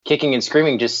Kicking and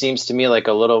Screaming just seems to me like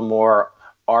a little more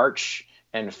arch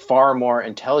and far more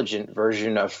intelligent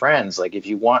version of Friends. Like, if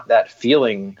you want that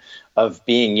feeling of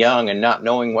being young and not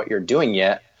knowing what you're doing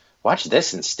yet, watch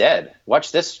this instead.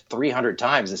 Watch this 300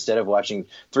 times instead of watching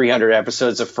 300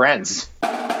 episodes of Friends.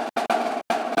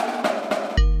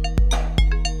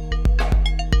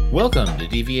 Welcome to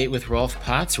Deviate with Rolf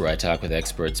Potts, where I talk with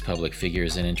experts, public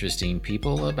figures, and interesting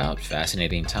people about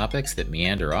fascinating topics that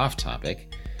meander off topic.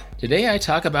 Today I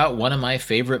talk about one of my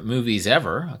favorite movies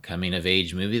ever, a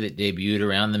coming-of-age movie that debuted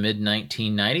around the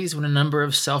mid-1990s when a number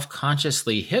of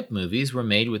self-consciously hip movies were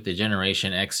made with the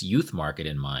Generation X youth market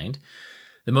in mind.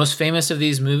 The most famous of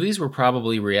these movies were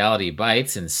probably Reality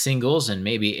Bites and Singles and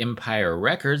maybe Empire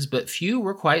Records, but few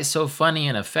were quite so funny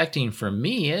and affecting for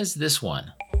me as this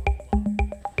one.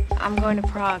 I'm going to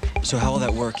Prague. So how will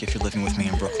that work if you're living with me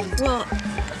in Brooklyn? Well,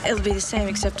 it'll be the same,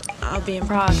 except I'll be in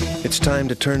Prague. It's time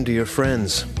to turn to your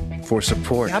friends for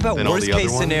support. How about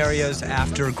worst-case scenarios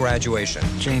after graduation?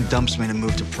 Jane dumps me to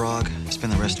move to Prague. I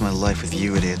spend the rest of my life with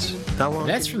you idiots. How long?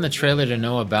 That's from the trailer to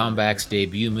Noah Baumbach's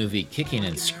debut movie Kicking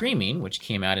and Screaming, which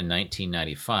came out in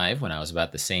 1995 when I was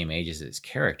about the same age as its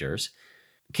characters.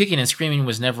 Kicking and Screaming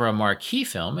was never a marquee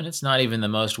film, and it's not even the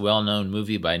most well-known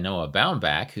movie by Noah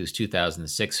Baumbach, whose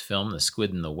 2006 film The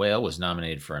Squid and the Whale was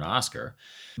nominated for an Oscar.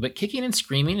 But Kicking and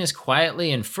Screaming is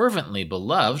quietly and fervently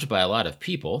beloved by a lot of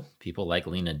people like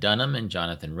Lena Dunham and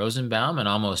Jonathan Rosenbaum, and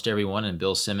almost everyone in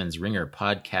Bill Simmons' Ringer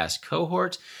podcast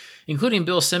cohort, including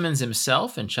Bill Simmons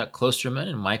himself and Chuck Klosterman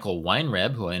and Michael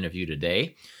Weinreb, who I interviewed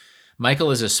today.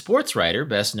 Michael is a sports writer,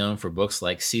 best known for books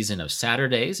like Season of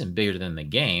Saturdays and Bigger Than the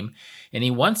Game, and he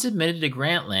once admitted to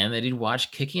Grantland that he'd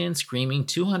watched Kicking and Screaming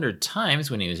 200 times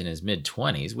when he was in his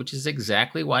mid-20s, which is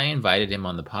exactly why I invited him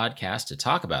on the podcast to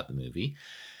talk about the movie.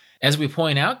 As we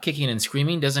point out, Kicking and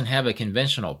Screaming doesn't have a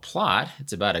conventional plot.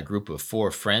 It's about a group of 4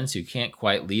 friends who can't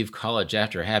quite leave college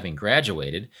after having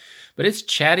graduated, but its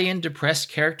chatty and depressed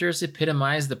characters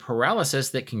epitomize the paralysis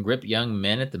that can grip young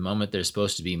men at the moment they're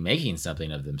supposed to be making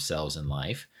something of themselves in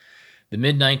life. The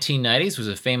mid-1990s was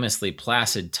a famously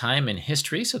placid time in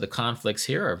history, so the conflicts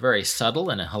here are very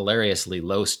subtle in a hilariously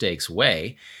low-stakes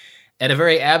way. At a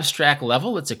very abstract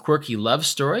level, it's a quirky love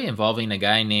story involving a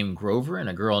guy named Grover and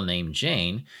a girl named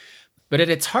Jane. But at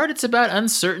its heart, it's about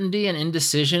uncertainty and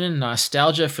indecision and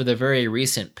nostalgia for the very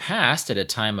recent past at a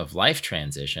time of life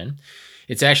transition.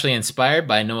 It's actually inspired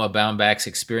by Noah Baumbach's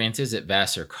experiences at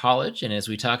Vassar College, and as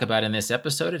we talk about in this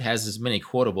episode, it has as many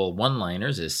quotable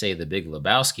one-liners as, say, The Big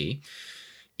Lebowski.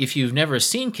 If you've never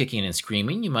seen Kicking and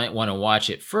Screaming, you might want to watch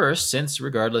it first, since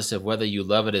regardless of whether you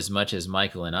love it as much as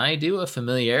Michael and I do, a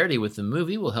familiarity with the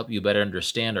movie will help you better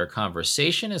understand our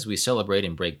conversation as we celebrate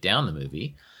and break down the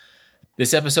movie.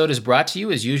 This episode is brought to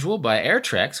you, as usual, by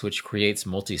Airtrex, which creates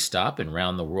multi-stop and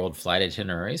round-the-world flight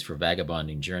itineraries for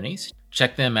vagabonding journeys.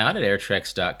 Check them out at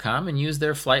airtrex.com and use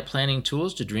their flight planning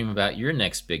tools to dream about your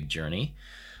next big journey.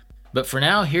 But for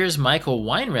now, here's Michael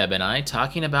Weinreb and I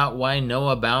talking about why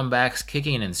Noah Baumbach's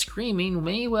Kicking and Screaming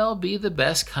may well be the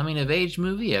best coming-of-age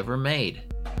movie ever made.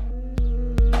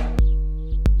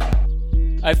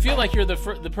 I feel like you're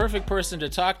the perfect person to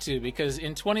talk to, because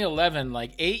in 2011,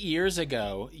 like 8 years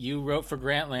ago, you wrote for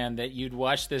Grantland that you'd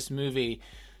watched this movie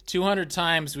 200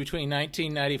 times between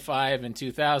 1995 and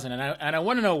 2000. And I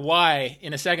want to know why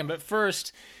in a second. But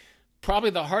first, probably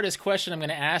the hardest question I'm going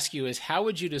to ask you is, how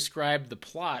would you describe the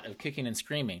plot of Kicking and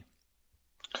Screaming?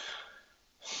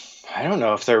 I don't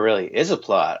know if there really is a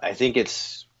plot. I think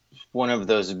it's one of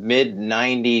those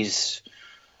mid-90s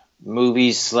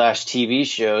movies / TV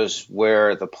shows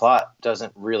where the plot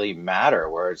doesn't really matter,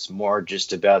 where it's more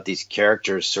just about these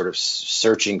characters sort of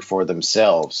searching for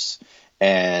themselves.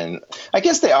 And I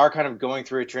guess they are kind of going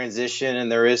through a transition,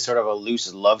 and there is sort of a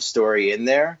loose love story in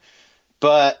there.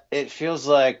 But it feels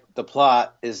like the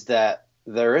plot is that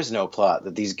there is no plot,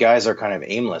 that these guys are kind of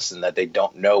aimless and that they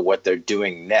don't know what they're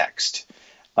doing next.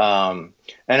 And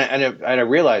I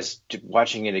realized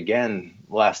watching it again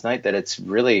last night that it's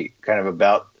really kind of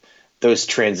about those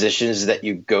transitions that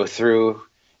you go through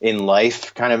in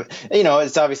life. Kind of,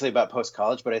 it's obviously about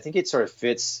post-college, but I think it sort of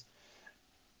fits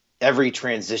every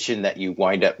transition that you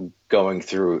wind up going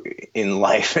through in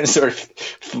life and sort of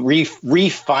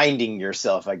refinding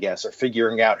yourself, I guess, or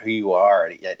figuring out who you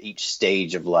are at each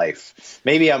stage of life.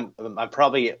 Maybe I'm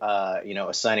probably,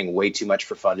 assigning way too much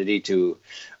profundity to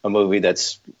a movie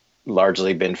that's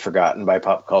largely been forgotten by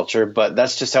pop culture, but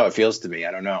that's just how it feels to me. I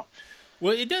don't know.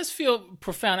 Well, it does feel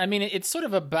profound. I mean, it's sort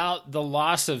of about the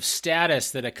loss of status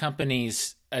that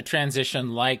accompanies a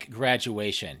transition like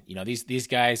graduation. These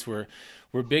guys were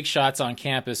were big shots on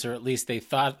campus, or at least they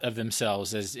thought of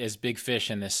themselves as big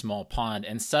fish in this small pond.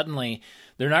 And suddenly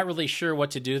they're not really sure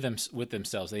what to do with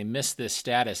themselves. They miss this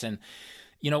status. And,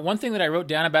 one thing that I wrote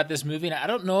down about this movie, and I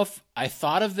don't know if I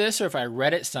thought of this or if I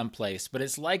read it someplace, but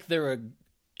it's like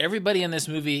everybody in this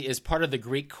movie is part of the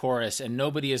Greek chorus and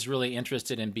nobody is really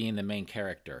interested in being the main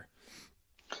character.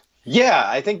 Yeah,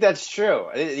 I think that's true.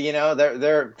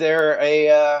 They're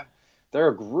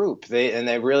a group.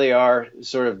 They really are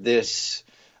sort of this,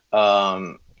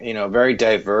 very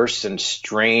diverse and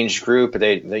strange group.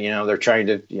 They're trying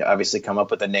to obviously come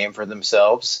up with a name for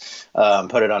themselves,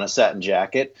 put it on a satin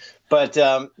jacket. But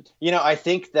I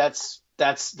think that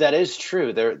is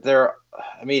true.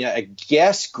 I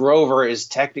guess Grover is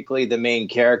technically the main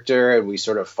character, and we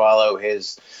sort of follow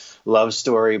his love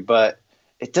story, but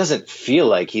it doesn't feel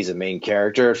like he's a main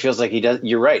character. It feels like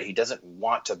you're right. He doesn't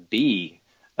want to be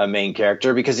a main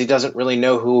character because he doesn't really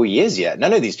know who he is yet.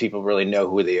 None of these people really know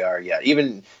who they are yet.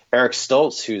 Even Eric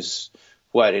Stoltz, who's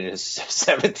in his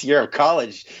 7th year of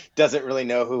college, doesn't really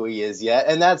know who he is yet.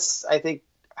 And that's, I think,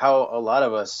 how a lot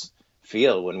of us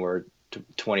feel when we're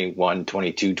 21,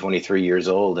 22, 23 years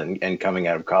old and coming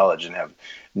out of college and have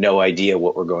no idea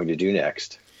what we're going to do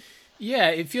next. Yeah,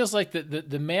 it feels like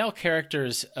the male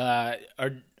characters are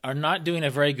not doing a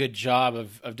very good job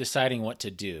of deciding what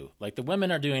to do. Like the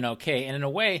women are doing okay, and in a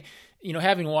way,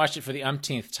 having watched it for the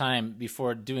umpteenth time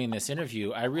before doing this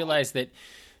interview, I realized that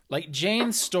like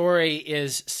Jane's story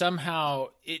is somehow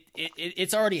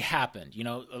it's already happened.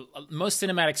 Most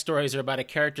cinematic stories are about a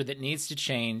character that needs to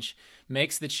change,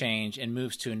 makes the change, and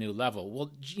moves to a new level.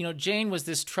 Well, Jane was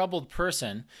this troubled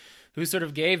person who sort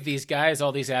of gave these guys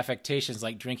all these affectations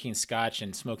like drinking scotch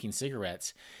and smoking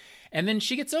cigarettes. And then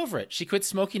she gets over it. She quits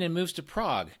smoking and moves to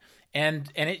Prague.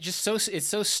 And it's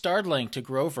so startling to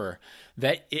Grover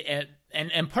that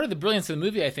and part of the brilliance of the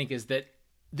movie, I think, is that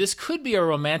this could be a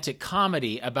romantic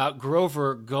comedy about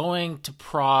Grover going to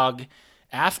Prague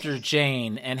after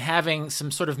Jane and having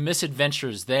some sort of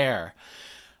misadventures there.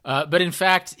 But in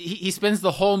fact, he spends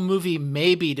the whole movie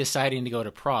maybe deciding to go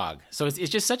to Prague. So it's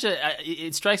just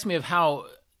it strikes me of how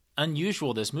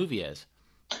unusual this movie is.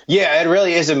 Yeah, it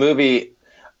really is a movie.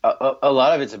 A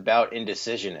lot of it's about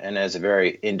indecision. And as a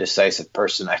very indecisive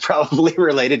person, I probably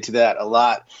related to that a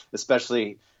lot,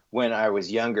 especially when I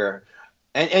was younger.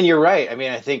 And you're right. I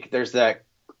mean, I think there's that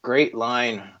great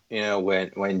line,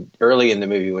 when early in the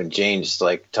movie when Jane's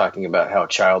like talking about how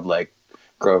childlike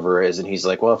Grover is, and he's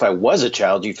like, well, if I was a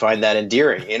child, you'd find that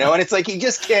endearing, and it's like he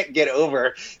just can't get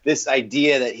over this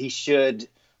idea that he should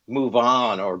move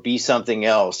on or be something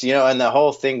else, and the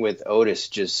whole thing with Otis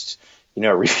just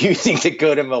refusing to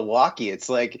go to Milwaukee. It's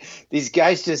like these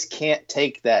guys just can't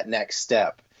take that next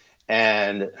step.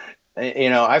 And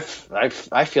I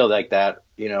feel like that.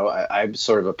 I'm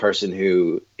sort of a person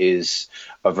who is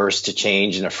averse to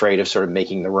change and afraid of sort of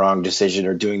making the wrong decision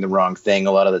or doing the wrong thing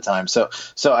a lot of the time. So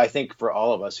I think for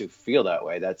all of us who feel that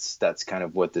way, that's kind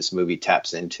of what this movie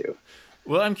taps into.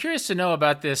 Well, I'm curious to know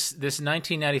about this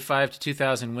 1995 to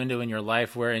 2000 window in your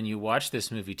life wherein you watched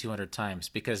this movie 200 times,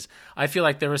 because I feel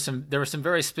like there were some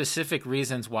very specific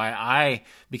reasons why I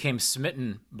became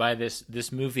smitten by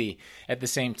this movie at the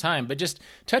same time. But just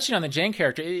touching on the Jane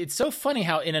character, it's so funny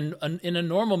how in a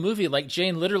normal movie, like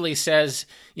Jane literally says,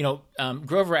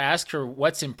 Grover asks her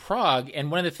what's in Prague, and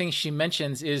one of the things she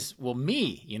mentions is, well,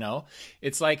 me.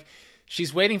 It's like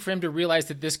she's waiting for him to realize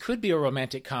that this could be a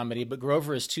romantic comedy, but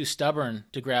Grover is too stubborn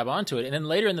to grab onto it. And then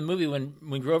later in the movie,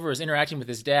 when Grover is interacting with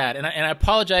his dad, and I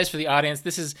apologize for the audience.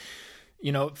 This is,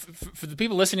 for the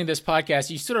people listening to this podcast,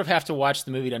 you sort of have to watch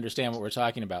the movie to understand what we're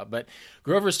talking about. But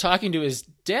Grover's talking to his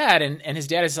dad, and his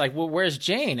dad is like, well, where's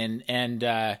Jane?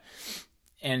 And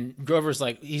Grover's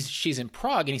like, she's in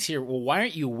Prague, and he's here. Well, why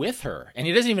aren't you with her? And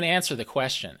he doesn't even answer the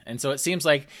question. And so it seems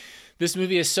like this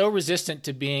movie is so resistant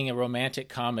to being a romantic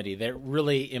comedy that it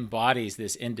really embodies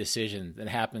this indecision that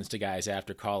happens to guys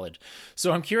after college.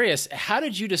 So I'm curious, how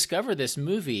did you discover this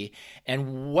movie,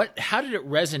 and how did it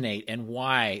resonate, and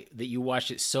why that you watched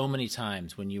it so many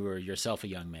times when you were yourself a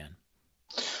young man?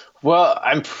 Well,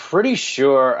 I'm pretty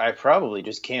sure I probably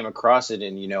just came across it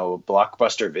in, a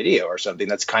Blockbuster Video or something.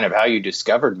 That's kind of how you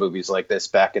discovered movies like this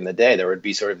back in the day. There would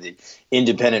be sort of the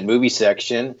independent movie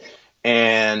section.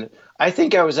 And I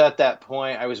think I was at that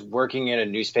point, I was working in a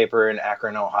newspaper in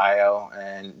Akron, Ohio,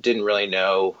 and didn't really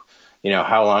know,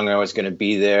 how long I was going to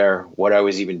be there, what I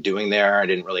was even doing there. I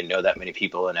didn't really know that many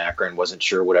people in Akron, wasn't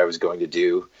sure what I was going to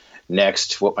do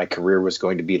next, what my career was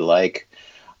going to be like.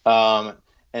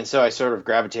 And so I sort of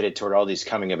gravitated toward all these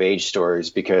coming of age stories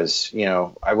because,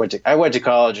 I went to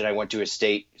college, and I went to a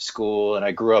state school, and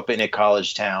I grew up in a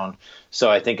college town. So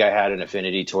I think I had an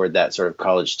affinity toward that sort of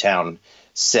college town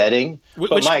setting.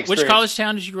 Which college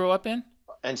town did you grow up in?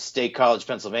 And State College,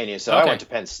 Pennsylvania. So okay.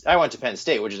 I went to Penn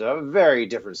State, which is a very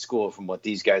different school from what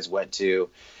these guys went to.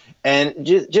 And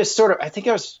just sort of, I think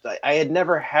I had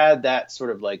never had that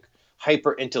sort of like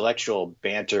hyper intellectual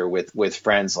banter with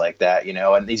friends like that, you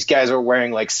know, and these guys were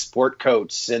wearing like sport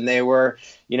coats and they were,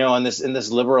 you know, in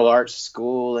this liberal arts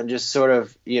school and just sort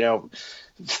of, you know,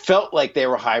 felt like they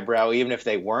were highbrow, even if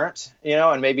they weren't, you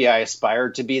know, and maybe I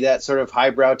aspired to be that sort of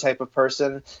highbrow type of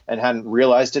person and hadn't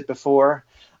realized it before.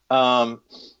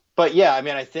 But yeah, I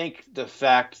mean, I think the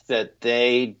fact that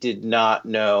they did not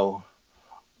know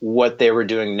what they were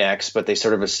doing next, but they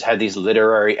sort of had these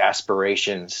literary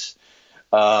aspirations,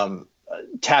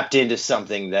 tapped into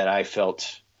something that I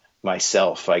felt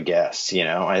myself, I guess, you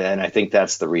know, and I think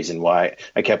that's the reason why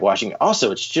I kept watching.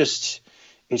 Also, it's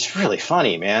really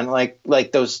funny, man.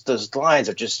 Like those lines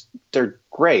are they're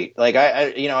great. Like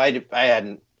I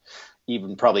hadn't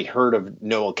even probably heard of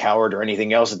Noel Coward or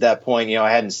anything else at that point. You know,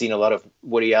 I hadn't seen a lot of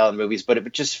Woody Allen movies, but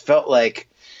it just felt like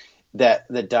that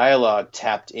the dialogue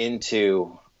tapped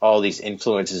into all these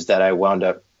influences that I wound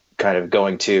up kind of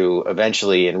going to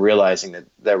eventually and realizing that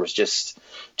there was just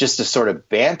a sort of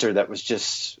banter that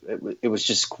was it was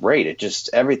just great.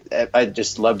 I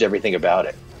just loved everything about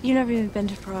it. You never even been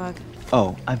to Prague.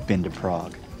 Oh, I've been to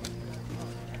Prague.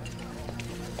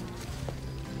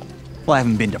 Well, I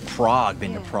haven't been to Prague,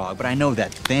 but I know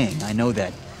that thing. I know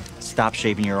that stop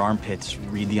shaving your armpits,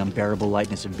 read The Unbearable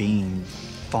Lightness of Being,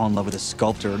 fall in love with a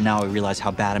sculptor. Now I realize how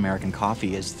bad American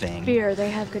coffee is thing. Beer, they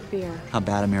have good beer. How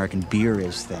bad American beer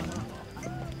is thing.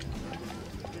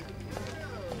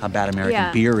 How bad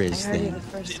American beer is thing.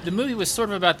 The movie was sort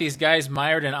of about these guys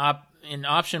mired in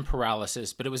option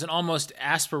paralysis, but it was an almost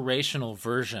aspirational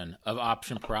version of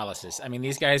option paralysis. I mean,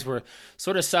 these guys were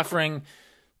sort of suffering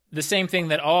the same thing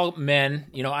that all men,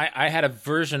 you know, I had a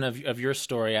version of your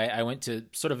story. I went to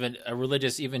sort of a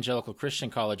religious evangelical Christian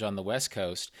college on the West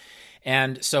Coast.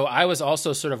 And so I was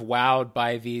also sort of wowed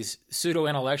by these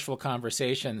pseudo-intellectual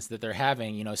conversations that they're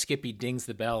having. You know, Skippy dings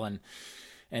the bell and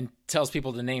tells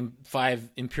people to name 5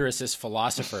 empiricist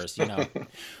philosophers, you know,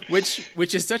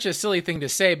 which is such a silly thing to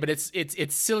say, but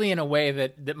it's silly in a way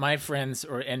that my friends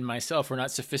and myself were not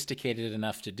sophisticated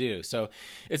enough to do. So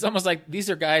it's almost like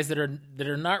these are guys that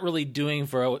are not really doing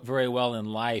very, very well in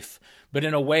life, but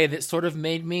in a way that sort of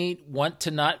made me want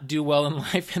to not do well in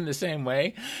life in the same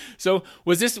way. So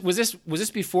was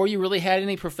this before you really had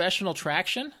any professional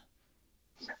traction?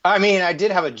 I mean, I did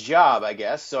have a job, I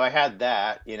guess, so I had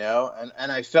that, you know,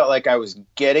 and I felt like I was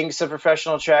getting some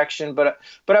professional traction, but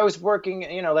I was working,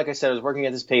 you know, like I said, I was working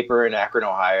at this paper in Akron,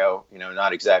 Ohio, you know,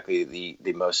 not exactly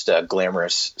the most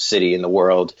glamorous city in the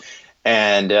world.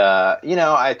 And, you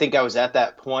know, I think I was at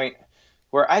that point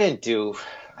where I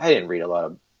didn't read a lot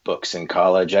of books in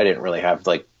college. I didn't really have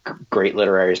like great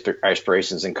literary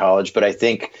aspirations in college, but I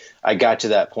think I got to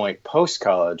that point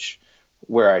post-college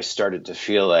where I started to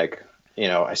feel like, you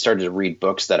know, I started to read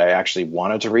books that I actually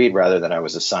wanted to read rather than I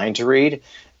was assigned to read,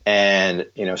 and,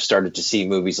 you know, started to see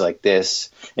movies like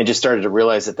this and just started to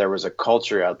realize that there was a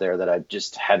culture out there that I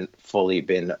just hadn't fully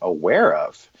been aware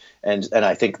of. And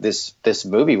I think this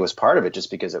movie was part of it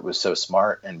just because it was so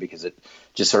smart and because it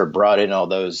just sort of brought in all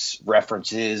those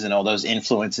references and all those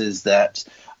influences that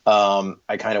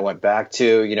I kind of went back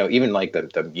to, you know, even like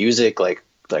the music, like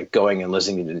going and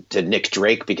listening to Nick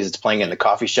Drake because it's playing in the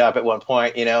coffee shop at one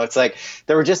point. You know, it's like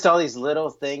there were just all these little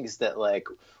things that, like,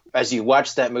 as you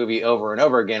watch that movie over and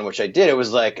over again, which I did, it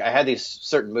was like I had these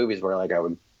certain movies where like I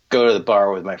would go to the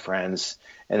bar with my friends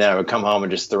and then I would come home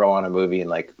and just throw on a movie and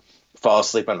like fall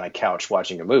asleep on my couch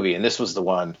watching a movie. And this was the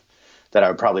one that I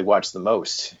would probably watch the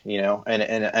most, you know,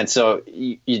 and so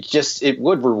it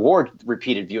would reward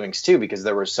repeated viewings too, because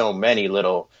there were so many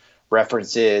little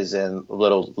references and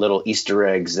little Easter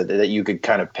eggs that you could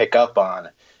kind of pick up on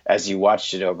as you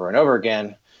watched it over and over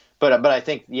again. But I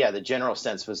think, yeah, the general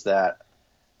sense was that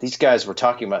these guys were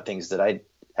talking about things that I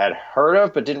had heard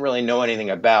of but didn't really know anything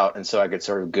about, and so I could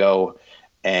sort of go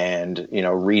and, you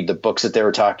know, read the books that they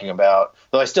were talking about.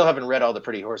 Though I still haven't read All the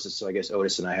Pretty Horses, so I guess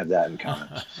Otis and I have that in common.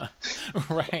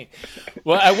 Right.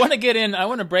 Well, I want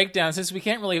to break down, since we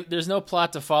can't really, there's no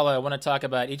plot to follow. I want to talk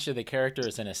about each of the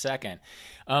characters in a second.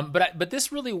 But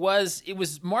this really it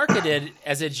was marketed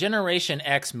as a Generation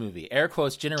X movie, air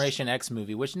quotes Generation X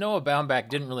movie, which Noah Baumbach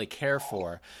didn't really care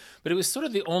for. But it was sort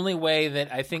of the only way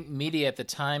that I think media at the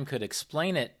time could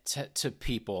explain it to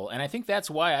people. And I think that's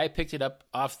why I picked it up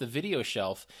off the video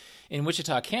shelf in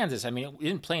Wichita, Kansas. I mean, it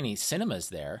didn't play any cinemas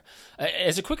there.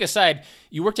 As a quick aside,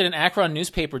 you worked at an Akron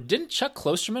newspaper. Didn't Chuck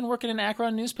Klosterman work at an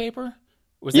Akron newspaper?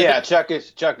 Chuck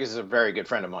is a very good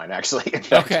friend of mine, actually. In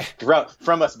fact, okay.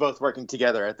 From us both working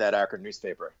together at that Akron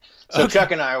newspaper. So okay.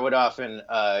 Chuck and I would often,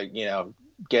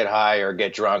 get high or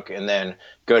get drunk and then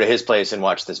go to his place and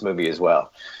watch this movie as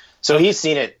well. So he's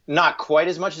seen it not quite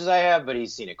as much as I have, but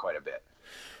he's seen it quite a bit.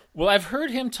 Well, I've heard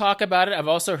him talk about it. I've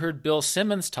also heard Bill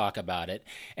Simmons talk about it.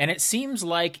 And it seems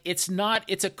like it's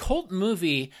a cult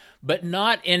movie, but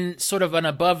not in sort of an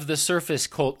above the surface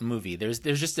cult movie. There's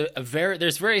just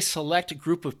there's very select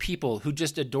group of people who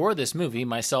just adore this movie,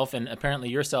 myself and apparently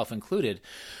yourself included.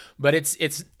 But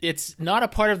it's not a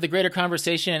part of the greater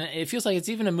conversation. It feels like it's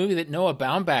even a movie that Noah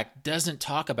Baumbach doesn't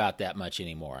talk about that much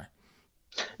anymore.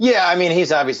 Yeah, I mean,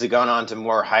 he's obviously gone on to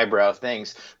more highbrow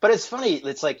things. But it's funny.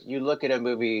 It's like you look at a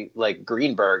movie like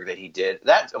Greenberg that he did.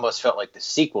 That almost felt like the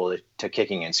sequel to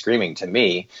Kicking and Screaming to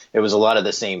me. It was a lot of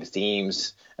the same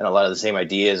themes and a lot of the same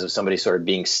ideas of somebody sort of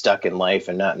being stuck in life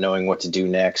and not knowing what to do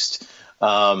next.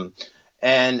 And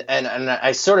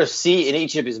I sort of see in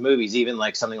each of his movies, even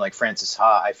like something like Frances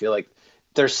Ha, I feel like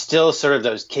there's still sort of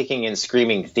those kicking and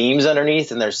screaming themes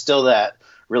underneath, and there's still that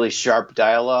really sharp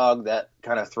dialogue that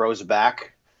kind of throws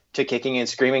back to Kicking and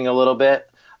Screaming a little bit.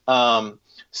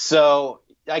 So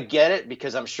I get it,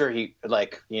 because I'm sure he,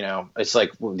 like, it's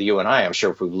like you and I'm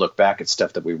sure if we look back at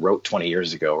stuff that we wrote 20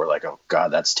 years ago, we're like, oh God,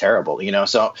 that's terrible,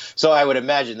 So I would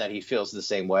imagine that he feels the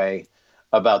same way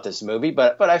about this movie,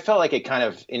 but I felt like it kind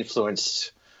of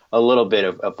influenced a little bit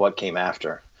of what came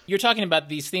after. You're talking about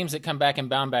these themes that come back in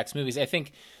Baumbach's movies. I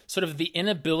think sort of the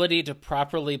inability to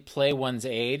properly play one's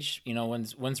age,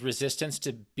 one's resistance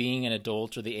to being an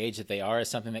adult or the age that they are, is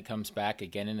something that comes back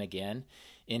again and again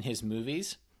in his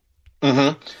movies.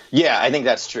 Mm-hmm. Yeah, I think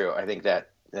that's true. I think that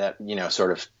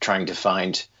sort of trying to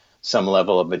find some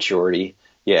level of maturity.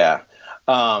 Yeah.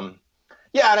 And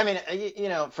I mean,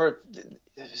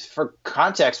 for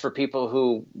context, for people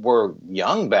who were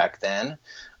young back then,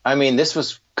 I mean, this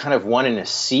was kind of one in a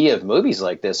sea of movies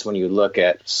like this. When you look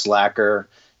at Slacker,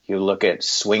 you look at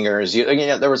Swingers,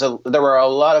 there were a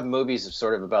lot of movies of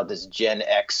sort of about this Gen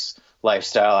X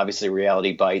lifestyle. Obviously,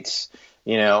 Reality Bites.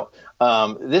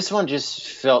 This one just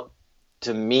felt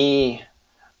to me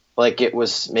like it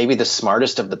was maybe the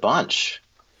smartest of the bunch.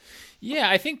 Yeah,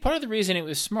 I think part of the reason it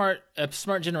was a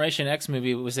smart Generation X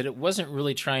movie, was that it wasn't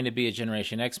really trying to be a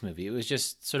Generation X movie. It was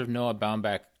just sort of Noah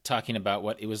Baumbach talking about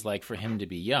what it was like for him to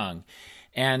be young.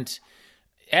 And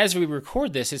as we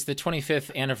record this, it's the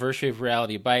 25th anniversary of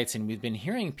Reality Bites, and we've been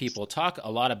hearing people talk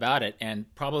a lot about it. And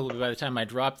probably by the time I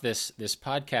drop this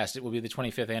podcast, it will be the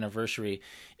 25th anniversary,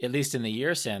 at least in the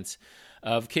year sense,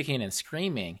 of Kicking and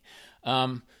Screaming.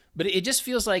 But it just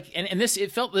feels like,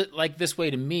 it felt like this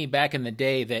way to me back in the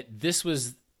day, that this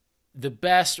was the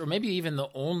best, or maybe even the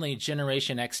only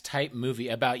Generation X type movie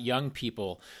about young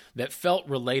people that felt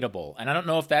relatable. And I don't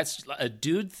know if that's a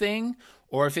dude thing,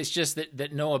 or if it's just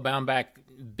that Noah Baumbach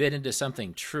bit into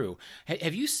something true.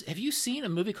 Have you seen a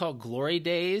movie called Glory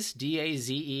Days,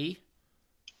 Daze?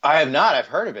 I have not. I've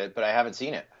heard of it, but I haven't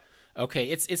seen it. Okay,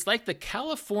 it's like the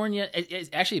California. It's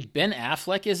actually, Ben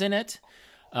Affleck is in it.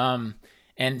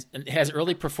 And it has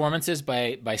early performances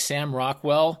by Sam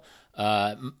Rockwell.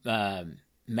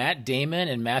 Matt Damon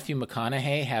and Matthew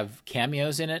McConaughey have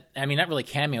cameos in it. I mean, not really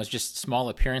cameos, just small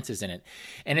appearances in it.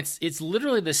 And it's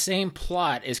literally the same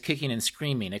plot as Kicking and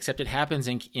Screaming, except it happens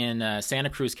in Santa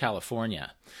Cruz,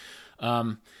 California.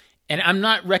 And I'm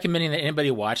not recommending that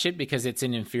anybody watch it because it's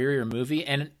an inferior movie.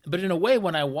 But in a way,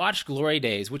 when I watched Glory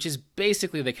Days, which is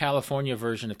basically the California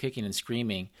version of Kicking and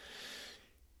Screaming,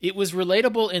 it was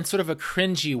relatable in sort of a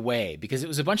cringy way, because it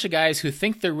was a bunch of guys who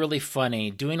think they're really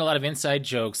funny, doing a lot of inside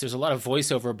jokes. There's a lot of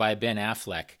voiceover by Ben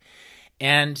Affleck.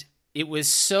 And it was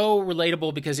so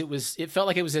relatable because it felt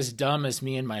like it was as dumb as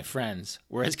Me and My Friends,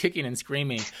 whereas Kicking and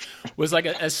Screaming was like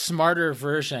a smarter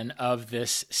version of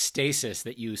this stasis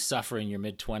that you suffer in your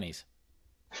mid-20s.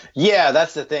 Yeah,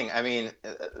 that's the thing. I mean,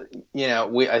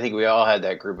 I think we all had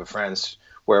that group of friends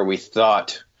where we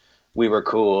thought we were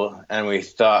cool and we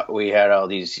thought we had all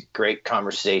these great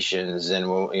conversations and,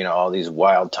 all these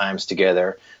wild times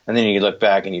together. And then you look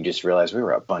back and you just realize we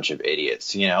were a bunch of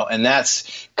idiots, and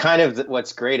that's kind of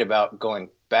what's great about going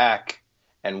back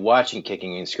and watching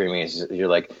Kicking and Screaming, is you're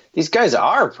like, these guys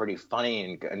are pretty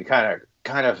funny and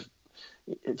kind of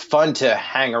fun to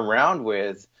hang around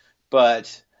with.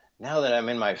 But now that I'm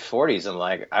in my 40s, I'm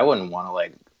like, I wouldn't want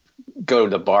to go to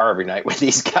the bar every night with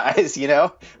these guys,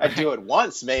 I'd do it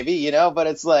once maybe, but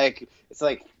it's like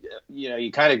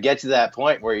you kind of get to that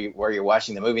point where you're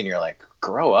watching the movie and you're like,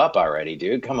 grow up already,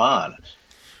 dude, come on.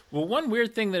 Well, one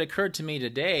weird thing that occurred to me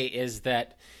today is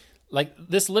that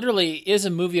this literally is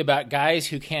a movie about guys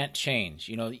who can't change.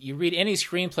 You read any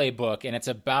screenplay book and it's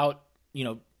about,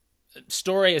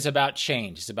 story is about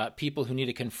change. It's about people who need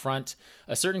to confront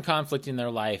a certain conflict in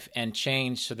their life and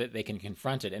change so that they can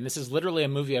confront it. And this is literally a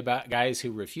movie about guys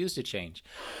who refuse to change.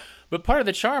 But part of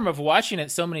the charm of watching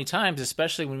it so many times,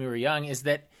 especially when we were young, is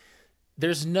that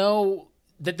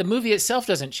that the movie itself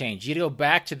doesn't change. You go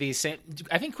back to these same...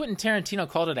 I think Quentin Tarantino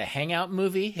called it a hangout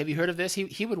movie. Have you heard of this?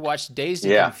 He would watch Dazed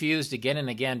and Confused again and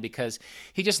again because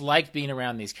he just liked being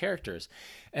around these characters.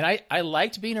 And I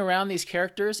liked being around these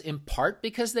characters in part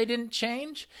because they didn't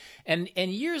change. And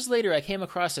years later, I came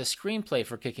across a screenplay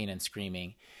for Kicking and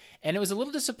Screaming. And it was a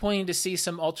little disappointing to see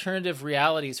some alternative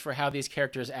realities for how these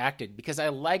characters acted because I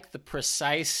liked the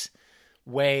precise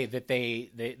way that they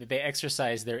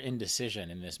exercise their indecision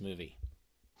in this movie.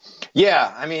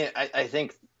 Yeah, I mean, I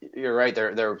think you're right.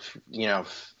 They're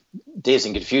Dazed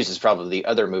and Confused is probably the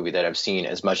other movie that I've seen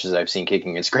as much as I've seen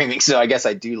Kicking and Screaming. So I guess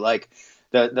I do like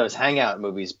those hangout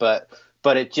movies, but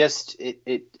it just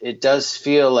it does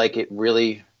feel like it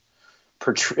really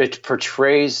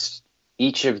portrays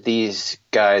each of these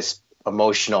guys'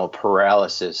 emotional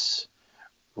paralysis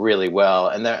really well,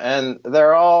 and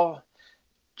they're all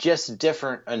just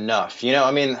different enough.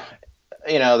 I mean.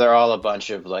 They're all a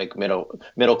bunch of like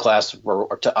middle class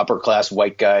or to upper class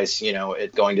white guys,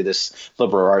 going to this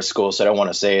liberal arts school. So I don't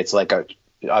want to say it's like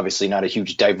obviously not a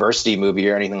huge diversity movie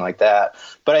or anything like that.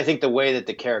 But I think the way that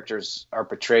the characters are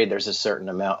portrayed, there's a certain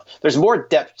amount. There's more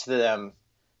depth to them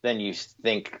than you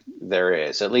think there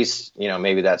is. At least,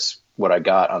 maybe that's what I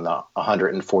got on the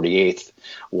 148th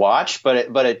watch.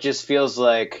 But it just feels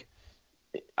like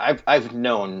I've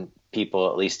known people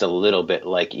at least a little bit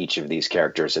like each of these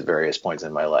characters at various points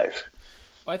in my life.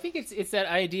 Well, I think it's that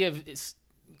idea of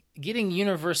getting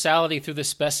universality through the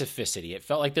specificity. It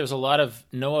felt like there was a lot of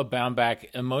Noah Baumbach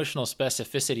emotional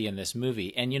specificity in this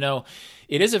movie. And,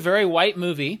 it is a very white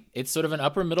movie. It's sort of an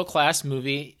upper middle class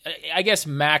movie. I guess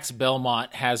Max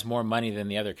Belmont has more money than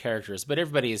the other characters, but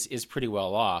everybody is pretty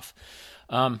well off.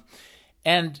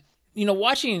 And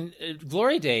watching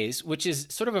Glory Days, which is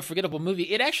sort of a forgettable movie,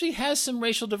 it actually has some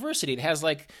racial diversity. It has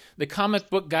like the comic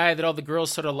book guy that all the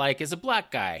girls sort of like is a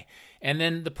black guy. And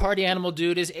then the party animal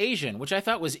dude is Asian, which I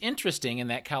thought was interesting in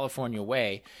that California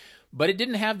way. But it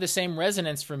didn't have the same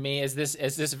resonance for me as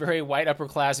this very white upper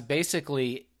class,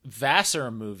 basically Vassar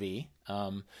movie.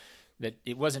 That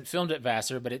it wasn't filmed at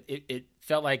Vassar, but it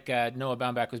felt like Noah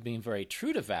Baumbach was being very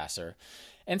true to Vassar.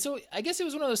 And so I guess it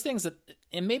was one of those things that,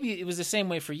 and maybe it was the same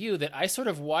way for you, that I sort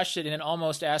of watched it in an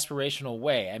almost aspirational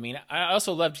way. I mean, I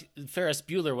also loved Ferris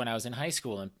Bueller when I was in high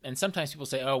school. And sometimes people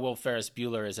say, oh, well, Ferris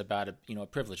Bueller is about a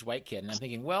privileged white kid. And I'm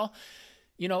thinking, well,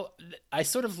 I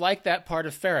sort of liked that part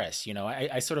of Ferris.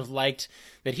 I sort of liked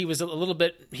that he was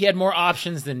he had more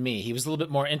options than me. He was a little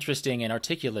bit more interesting and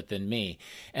articulate than me.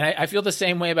 And I feel the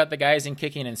same way about the guys in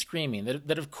Kicking and Screaming,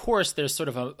 that of course there's sort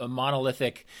of a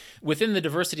monolithic, within the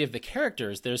diversity of the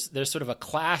characters, there's sort of a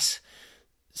class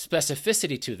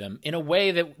specificity to them in a way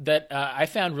that I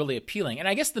found really appealing. And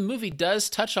I guess the movie does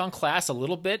touch on class a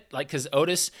little bit, like because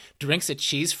Otis drinks a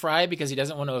cheese fry because he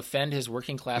doesn't want to offend his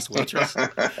working class waitress.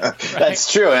 Right? That's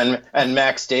true. And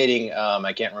Max dating,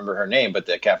 I can't remember her name, but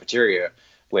the cafeteria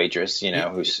waitress,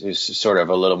 who's sort of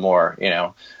a little more,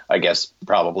 I guess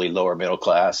probably lower middle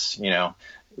class,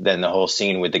 than the whole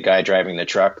scene with the guy driving the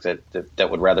truck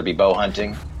that would rather be bow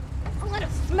hunting. I'm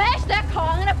gonna smash that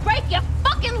car. I'm gonna break your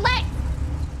fucking leg.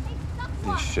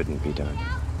 This shouldn't be done.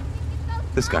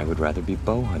 This guy would rather be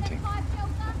bow hunting.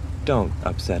 Don't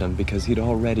upset him because he'd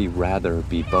already rather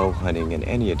be bow hunting and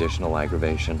any additional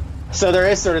aggravation. So there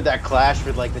is sort of that clash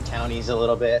with like the townies a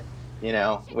little bit,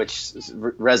 which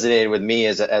resonated with me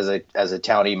as a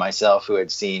townie myself who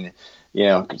had seen,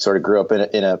 sort of grew up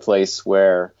in a place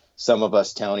where some of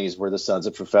us townies were the sons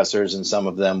of professors and some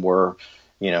of them were,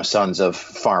 sons of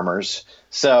farmers.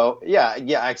 So yeah,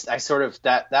 I sort of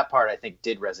that part I think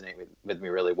did resonate with me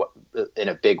really in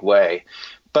a big way.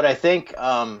 But I think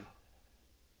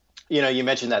you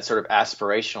mentioned that sort of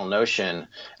aspirational notion,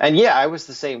 and yeah, I was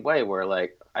the same way. Where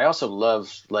like I also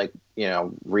love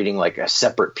reading like a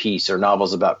separate piece or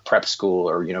novels about prep school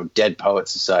or Dead Poet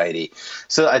Society.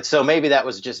 So maybe that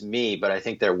was just me, but I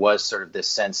think there was sort of this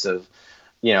sense of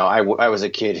I was a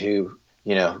kid who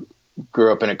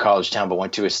grew up in a college town but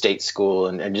went to a state school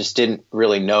and just didn't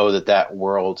really know that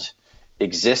world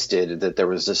existed, that there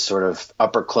was this sort of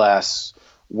upper class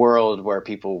world where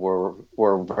people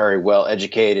were very well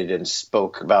educated and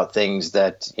spoke about things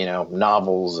that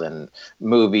novels and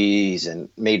movies and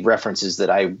made references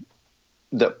that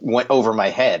went over my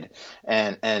head.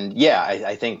 And yeah,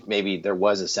 I think maybe there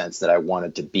was a sense that I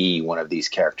wanted to be one of these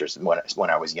characters when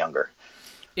I was younger.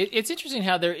 It's interesting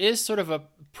how there is sort of a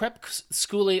prep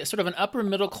schooly, sort of an upper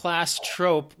middle class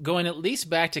trope going at least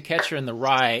back to Catcher in the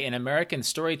Rye in American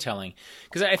storytelling.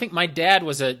 Because I think my dad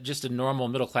was just a normal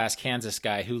middle class Kansas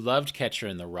guy who loved Catcher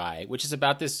in the Rye, which is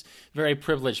about this very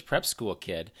privileged prep school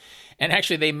kid. And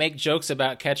actually, they make jokes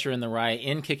about Catcher in the Rye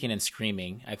in Kicking and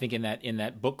Screaming. I think in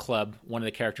that book club, one of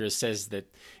the characters says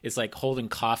that it's like Holden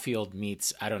Caulfield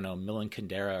meets, I don't know, Milan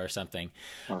Kundera or something.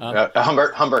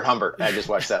 Humbert. I just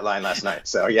watched that line last night.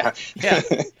 So yeah.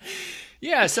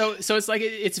 Yeah. So it's like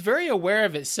it's very aware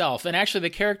of itself. And actually,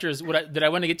 the characters that I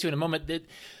want to get to in a moment,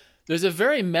 there's a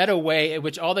very meta way in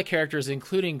which all the characters,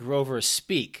 including Grover,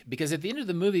 speak. Because at the end of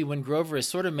the movie, when Grover is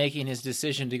sort of making his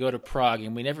decision to go to Prague,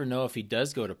 and we never know if he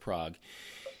does go to Prague,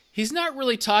 he's not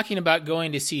really talking about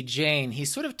going to see Jane.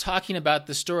 He's sort of talking about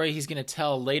the story he's going to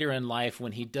tell later in life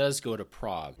when he does go to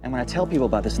Prague. And when I tell people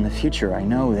about this in the future, I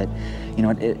know that,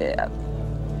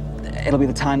 it'll be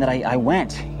the time that I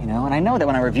went, And I know that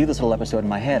when I review this little episode in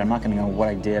my head, I'm not going to know what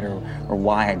I did or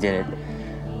why I did it.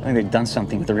 I think they've done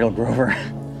something with the real Grover.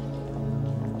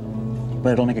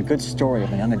 But it'll make a good story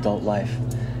of my young adult life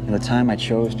and the time I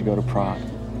chose to go to Prague.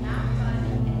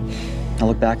 I'll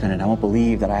look back on it, I won't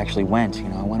believe that I actually went,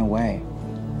 I went away.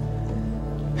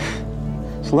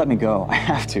 So let me go, I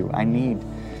have to,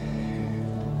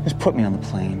 just put me on the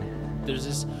plane. There's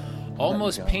this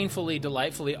almost painfully,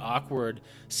 delightfully awkward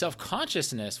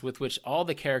self-consciousness with which all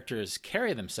the characters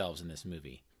carry themselves in this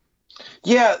movie.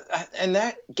 Yeah, and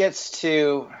that gets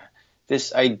to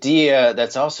this idea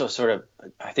that's also sort of,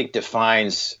 I think,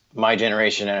 defines my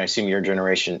generation, and I assume your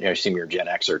generation, I assume you're Gen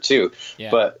Xer too. Yeah.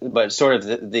 But sort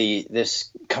of this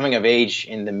coming of age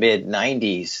in the mid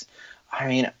 90s. I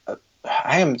mean,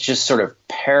 I am just sort of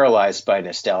paralyzed by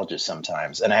nostalgia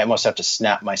sometimes, and I almost have to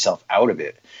snap myself out of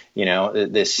it.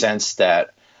 This sense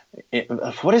that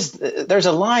there's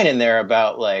a line in there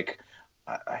about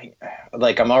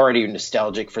I'm already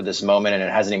nostalgic for this moment and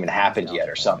it hasn't even happened yet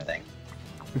or something.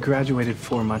 We graduated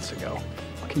 4 months ago.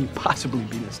 What can you possibly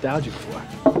be nostalgic for?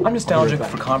 I'm nostalgic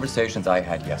for conversations I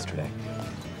had yesterday.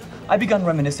 I begun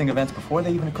reminiscing events before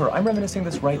they even occur. I'm reminiscing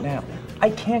this right now. I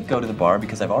can't go to the bar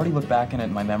because I've already looked back in it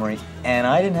in my memory, and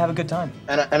I didn't have a good time.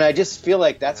 And I just feel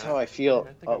like that's how I feel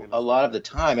a lot of the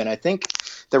time. And I think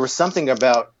there was something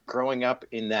about growing up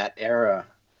in that era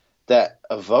that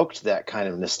evoked that kind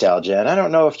of nostalgia. And I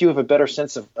don't know if you have a better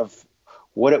sense of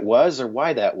what it was or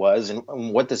why that was and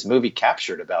what this movie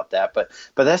captured about that. But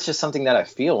that's just something that I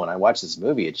feel when I watch this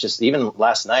movie. It's just, even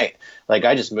last night,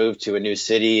 I just moved to a new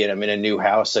city and I'm in a new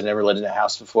house. I've never lived in a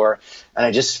house before. And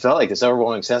I just felt like this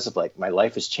overwhelming sense of my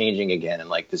life is changing again. And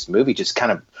this movie just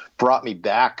kind of brought me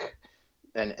back.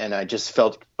 And I just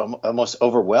felt almost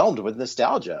overwhelmed with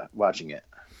nostalgia watching it.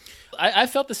 I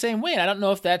felt the same way. And I don't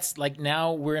know if that's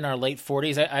now we're in our late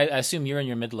 40s. I assume you're in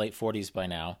your mid to late 40s by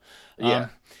now. Yeah.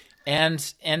 And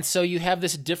so you have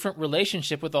this different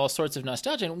relationship with all sorts of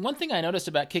nostalgia. And one thing I noticed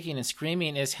about Kicking and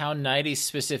Screaming is how 90s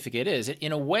specific it is.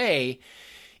 In a way,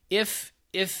 if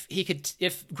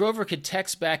Grover could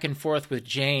text back and forth with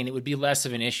Jane, it would be less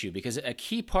of an issue, because a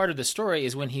key part of the story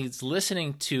is when he's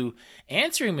listening to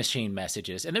answering machine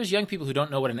messages. And there's young people who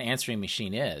don't know what an answering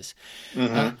machine is.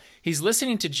 Mm-hmm. He's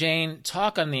listening to Jane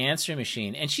talk on the answering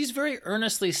machine, and she's very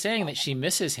earnestly saying that she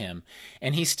misses him.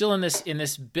 And he's still in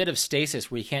this bit of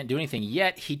stasis where he can't do anything.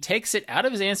 Yet he takes it out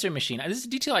of his answering machine. This is a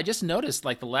detail I just noticed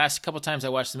the last couple times I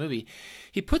watched the movie.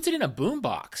 He puts it in a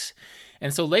boombox.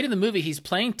 And so late in the movie, he's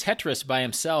playing Tetris by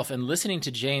himself and listening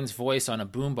to Jane's voice on a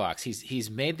boombox. He's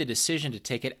made the decision to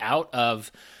take it out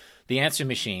of the answering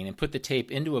machine and put the tape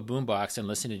into a boombox and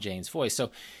listen to Jane's voice. So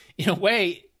in a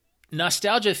way,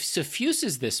 nostalgia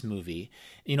suffuses this movie,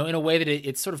 in a way that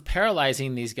it's sort of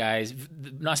paralyzing these guys.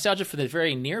 Nostalgia for the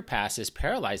very near past is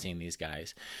paralyzing these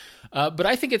guys. But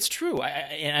I think it's true.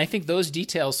 And I think those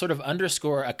details sort of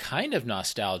underscore a kind of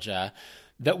nostalgia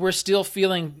that we're still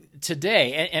feeling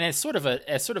today. And as sort of an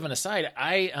aside,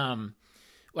 a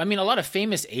lot of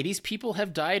famous 80s people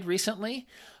have died recently.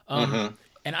 And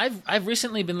I've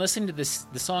recently been listening to the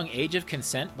song Age of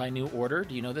Consent by New Order.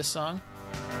 Do you know this song?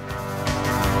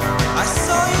 I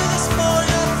saw you this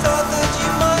morning, thought that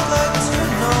you might like to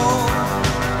know.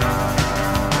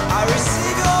 I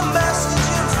received your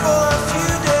message for a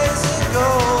few days ago.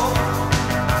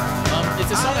 It's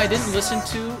a song I didn't listen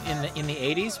to in the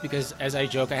 80s because, as I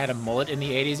joke, I had a mullet in the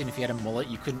 80s, and if you had a mullet,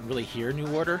 you couldn't really hear New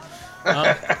Order.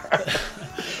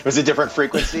 It was a different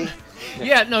frequency?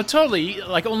 Yeah, no, totally.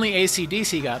 Only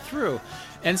AC/DC got through.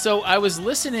 And so I was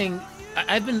listening.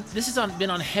 This has been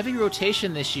on heavy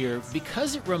rotation this year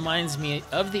because it reminds me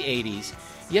of the 80s,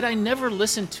 yet I never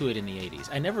listened to it in the 80s.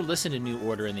 I never listened to New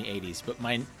Order in the 80s, but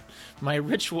my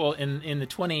ritual in the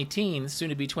 2018s, soon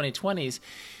to be 2020s,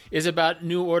 is about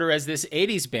New Order as this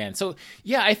 80s band. So,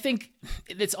 yeah, I think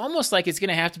it's almost like it's going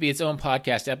to have to be its own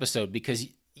podcast episode, because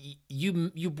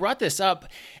you brought this up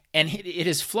and it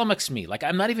has flummoxed me. Like,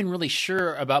 I'm not even really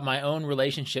sure about my own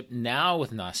relationship now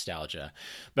with nostalgia,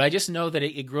 but I just know that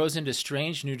it grows into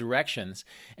strange new directions.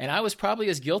 And I was probably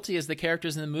as guilty as the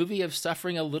characters in the movie of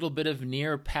suffering a little bit of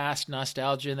near past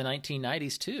nostalgia in the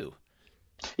 1990s too.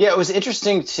 Yeah, it was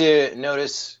interesting to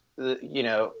notice,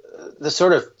 the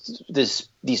sort of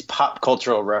these pop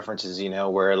cultural references,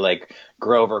 where like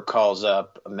Grover calls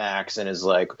up Max and is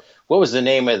like, what was the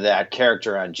name of that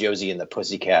character on Josie and the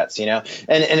Pussycats, and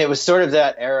it was sort of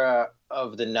that era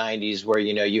of the 90s where,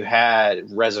 you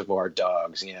had Reservoir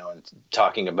Dogs, and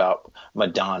talking about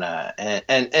Madonna, and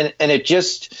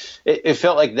it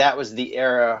felt like that was the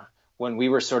era when we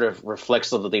were sort of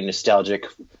reflexively nostalgic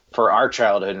for our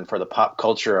childhood and for the pop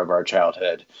culture of our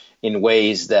childhood in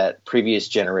ways that previous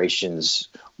generations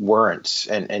weren't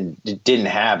and didn't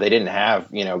have. They didn't have,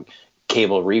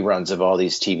 cable reruns of all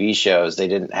these TV shows. They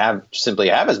didn't simply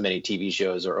have as many TV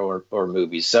shows or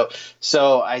movies.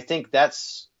 So I think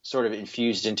that's sort of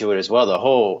infused into it as well.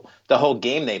 The whole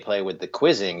game they play with the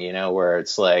quizzing, where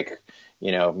it's like,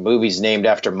 movies named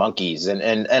after monkeys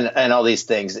and all these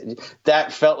things.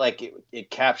 That felt like it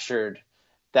captured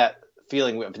that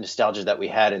feeling of nostalgia that we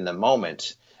had in the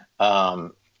moment.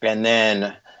 And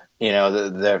then,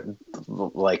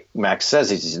 like Max says,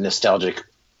 he's nostalgic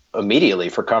immediately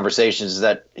for conversations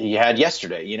that he had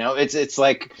yesterday. It's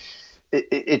like,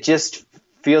 it just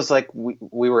feels like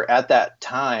we were at that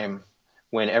time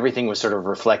when everything was sort of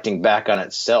reflecting back on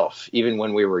itself. Even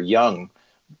when we were young,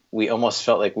 we almost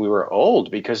felt like we were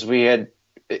old because we had,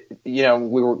 we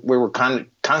were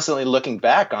constantly looking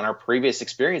back on our previous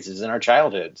experiences in our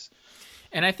childhoods.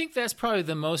 And I think that's probably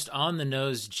the most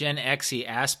on-the-nose Gen X-y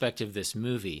aspect of this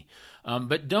movie.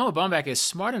 But Noah Baumbach is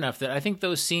smart enough that I think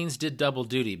those scenes did double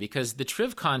duty, because the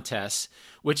Triv contests,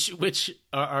 which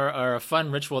are a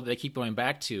fun ritual that they keep going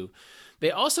back to,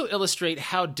 they also illustrate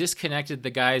how disconnected the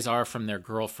guys are from their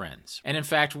girlfriends. And in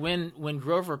fact, when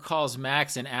Grover calls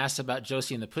Max and asks about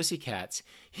Josie and the Pussycats,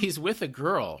 he's with a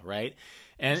girl, right?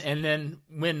 And then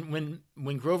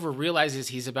when Grover realizes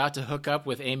he's about to hook up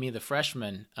with Amy the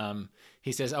freshman,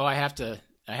 he says, "Oh, I have to.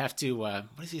 What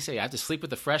does he say? I have to sleep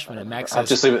with the freshman." And Max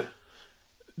says,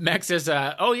 Max says,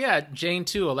 "Oh yeah, Jane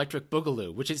too, Electric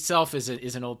Boogaloo," which itself is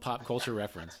an old pop culture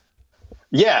reference.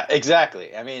 Yeah,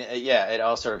 exactly. I mean, it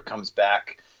all sort of comes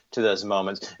back to those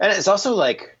moments, and it's also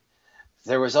like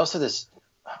there was also this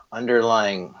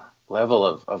underlying level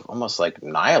of almost like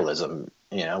nihilism.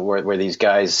 Where these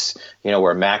guys,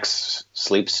 where Max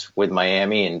sleeps with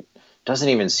Miami and doesn't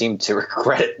even seem to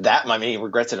regret it that much. I mean, he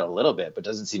regrets it a little bit, but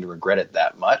doesn't seem to regret it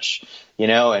that much,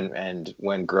 and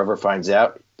when Grover finds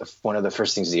out, one of the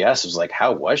first things he asks was like,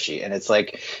 how was she? And it's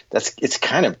like, it's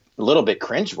kind of a little bit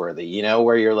cringeworthy,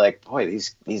 where you're like, boy,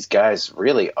 these guys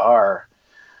really are,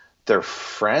 they're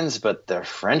friends, but their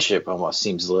friendship almost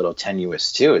seems a little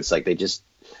tenuous too. It's like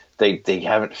they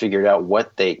haven't figured out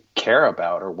what they care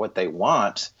about or what they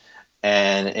want.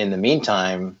 And in the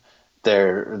meantime,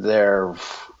 they're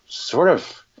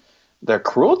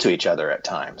cruel to each other at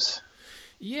times.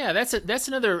 Yeah, that's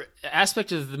another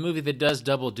aspect of the movie that does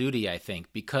double duty, I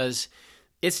think, because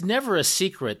it's never a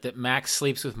secret that Max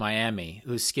sleeps with Miami,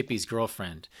 who's Skippy's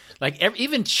girlfriend. Like,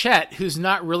 even Chet, who's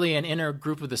not really an inner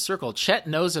group of the circle, Chet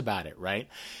knows about it, right?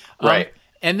 Right.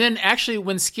 And then actually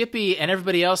when Skippy and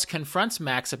everybody else confronts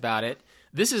Max about it,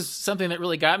 this is something that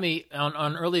really got me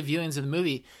on early viewings of the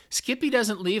movie. Skippy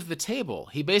doesn't leave the table.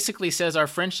 He basically says our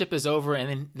friendship is over,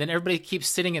 and then everybody keeps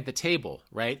sitting at the table,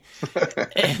 right?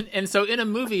 and so in a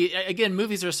movie, again,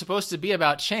 movies are supposed to be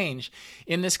about change.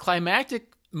 In this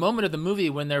climactic moment of the movie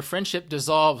when their friendship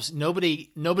dissolves,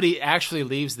 nobody actually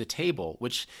leaves the table,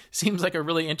 which seems like a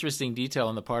really interesting detail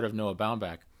on the part of Noah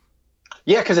Baumbach.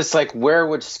 Yeah, because it's like, where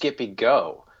would Skippy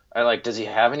go? Does he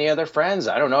have any other friends?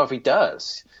 I don't know if he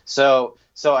does. So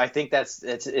I think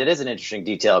it is an interesting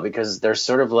detail, because they're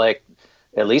sort of like,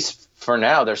 at least for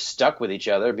now, they're stuck with each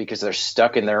other because they're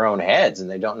stuck in their own heads and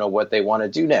they don't know what they want to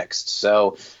do next.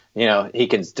 So, he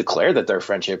can declare that their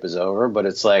friendship is over, but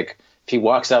it's like, if he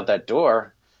walks out that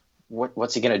door,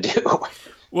 what's he going to do?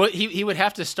 Well, he would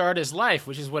have to start his life,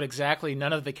 which is what exactly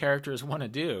none of the characters want to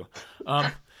do.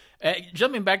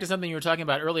 Jumping back to something you were talking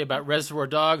about earlier about Reservoir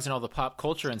Dogs and all the pop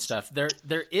culture and stuff,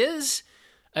 there is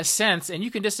a sense, and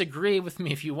you can disagree with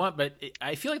me if you want, but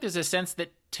I feel like there's a sense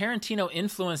that Tarantino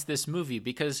influenced this movie,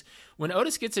 because when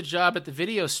Otis gets a job at the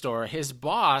video store, his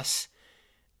boss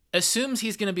assumes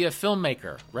he's going to be a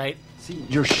filmmaker, right? See,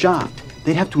 you're shocked.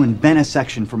 They'd have to invent a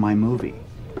section for my movie.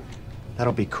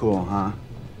 That'll be cool, huh?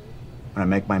 when I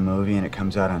make my movie and it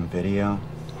comes out on video,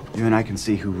 you and I can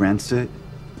see who rents it.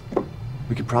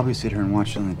 We could probably sit here and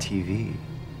watch it on the TV.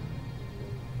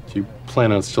 Do you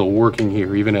plan on still working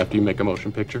here even after you make a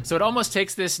motion picture? So it almost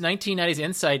takes this 1990s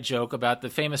inside joke about the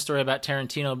famous story about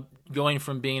Tarantino going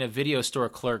from being a video store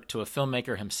clerk to a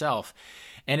filmmaker himself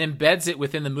and embeds it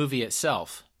within the movie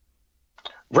itself.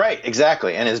 Right,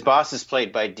 exactly. And his boss is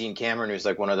played by Dean Cameron, who's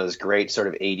like one of those great sort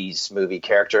of 80s movie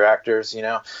character actors, you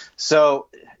know? So,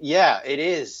 yeah, it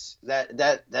is.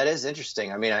 That is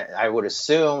interesting. I mean, I would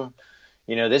assume,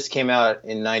 you know, this came out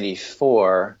in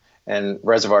 94 and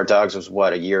Reservoir Dogs was,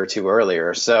 what, a year or two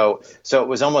earlier. So it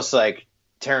was almost like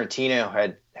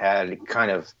Tarantino had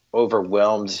kind of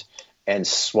overwhelmed and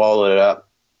swallowed up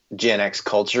Gen X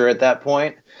culture at that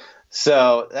point.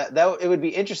 So that it would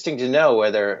be interesting to know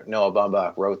whether Noah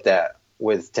Baumbach wrote that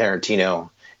with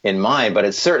Tarantino in mind, but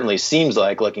it certainly seems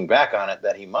like, looking back on it,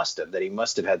 that he must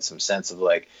have had some sense of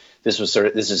like this is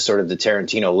sort of the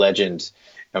Tarantino legend,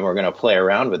 and we're going to play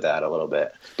around with that a little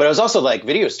bit. But it was also like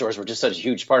video stores were just such a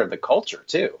huge part of the culture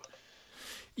too.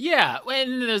 Yeah,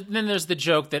 and then there's the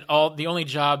joke that the only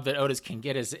job that Otis can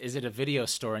get is at a video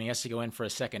store, and he has to go in for a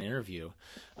second interview.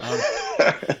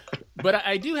 But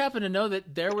I do happen to know that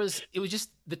it was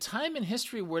just the time in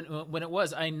history when it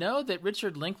was. I know that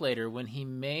Richard Linklater, when he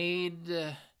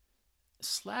made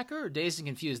Slacker or Dazed and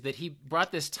Confused, that he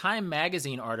brought this Time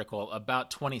magazine article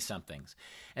about 20-somethings.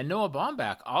 And Noah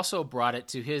Baumbach also brought it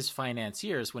to his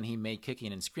financiers when he made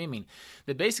Kicking and Screaming.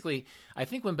 That basically, I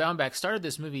think when Baumbach started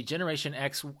this movie, Generation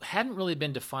X hadn't really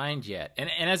been defined yet. And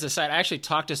as a side, I actually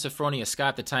talked to Sophronia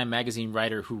Scott, the Time magazine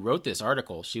writer who wrote this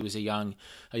article. She was a young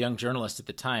journalist at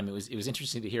the time. It was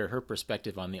interesting to hear her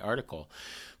perspective on the article.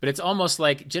 But it's almost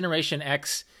like Generation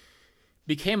X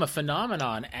became a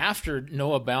phenomenon after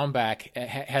Noah Baumbach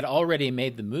had already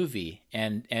made the movie,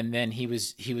 and then he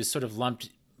was sort of lumped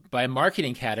by a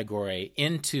marketing category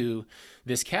into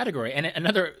this category. And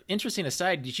another interesting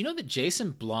aside, did you know that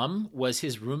Jason Blum was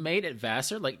his roommate at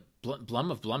Vassar, like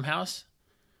Blum of Blumhouse?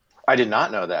 I did not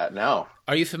know that, no.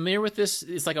 Are you familiar with this?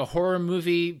 It's like a horror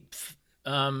movie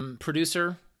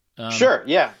producer. Sure,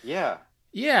 yeah.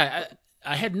 Yeah,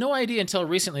 I had no idea until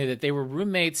recently that they were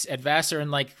roommates at Vassar,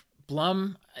 and like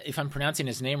Blum, if I'm pronouncing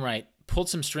his name right, pulled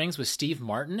some strings with Steve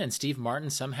Martin, and Steve Martin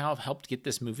somehow helped get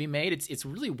this movie made. It's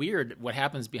really weird what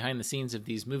happens behind the scenes of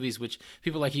these movies, which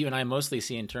people like you and I mostly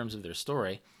see in terms of their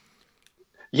story.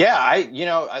 Yeah,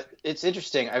 it's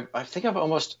interesting. I think I've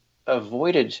almost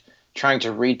avoided trying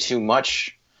to read too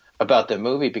much about the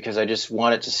movie because I just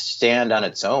want it to stand on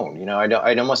its own. You know,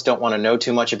 I almost don't want to know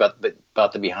too much about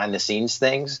the behind the scenes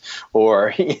things,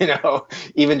 or, you know,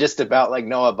 even just about like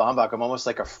Noah Baumbach. I'm almost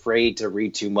like afraid to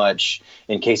read too much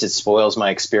in case it spoils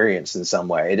my experience in some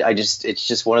way. It's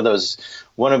just one of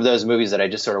those movies that I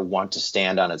just sort of want to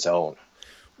stand on its own.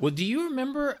 Well, do you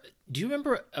remember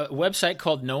a website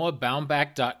called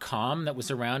NoahBaumbach.com that was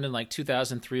around in like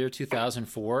 2003 or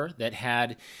 2004 that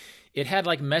had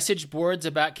like message boards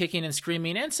about Kicking and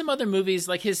Screaming and some other movies,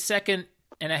 like his second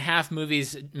and a half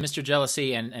movies, Mr.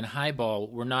 Jealousy and Highball,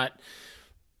 were not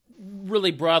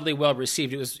really broadly well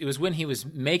received. It was when he was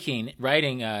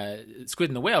writing Squid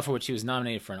and the Whale, for which he was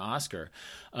nominated for an Oscar.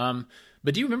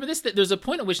 But do you remember this? That there's a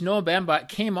point at which Noah Baumbach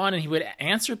came on and he would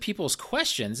answer people's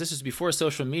questions. This was before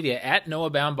social media at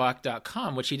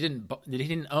NoahBaumbach.com, which he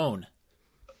didn't own.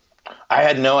 I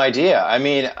had no idea. I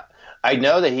mean, I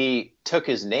know that he took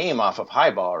his name off of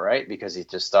Highball, right? Because he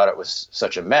just thought it was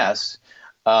such a mess.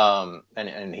 And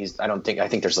I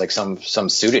think there's like some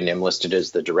pseudonym listed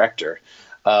as the director.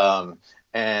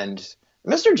 And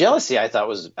Mr. Jealousy, I thought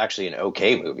was actually an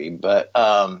okay movie, but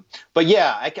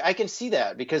yeah, I can see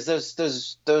that because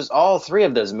those all three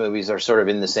of those movies are sort of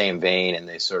in the same vein, and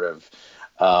they sort of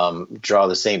draw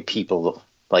the same people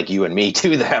like you and me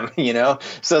to them, you know?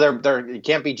 So it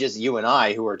can't be just you and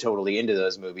I who are totally into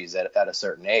those movies at a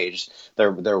certain age.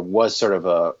 There was sort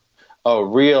of a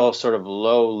real sort of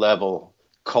low level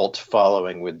cult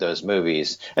following with those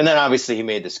movies. And then obviously he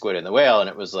made The Squid and the Whale, and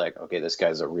it was like, okay, this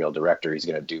guy's a real director. He's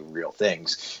going to do real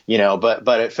things, you know? But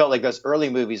it felt like those early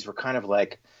movies were kind of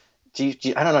like, I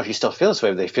don't know if you still feel this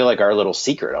way, but they feel like our little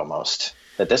secret almost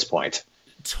at this point.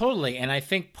 Totally. And I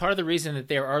think part of the reason that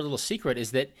they're our little secret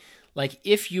is that, like,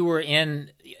 if you were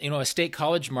in, you know, a State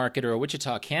College market or a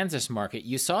Wichita, Kansas market,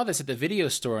 you saw this at the video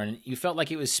store and you felt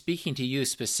like it was speaking to you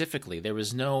specifically. There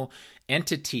was no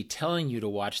entity telling you to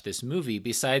watch this movie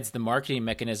besides the marketing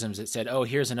mechanisms that said, oh,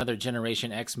 here's another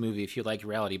Generation X movie. If you like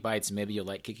Reality Bites, maybe you'll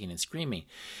like Kicking and Screaming.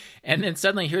 And then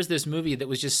suddenly here's this movie that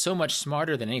was just so much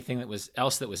smarter than anything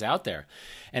else that was out there.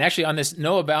 And actually on this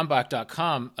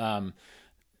NoahBaumbach.com,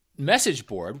 message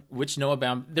board, which Noah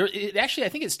Baumbach, actually, I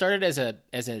think it started as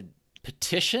a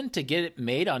petition to get it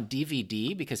made on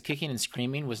DVD because Kicking and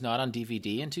Screaming was not on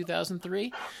DVD in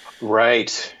 2003.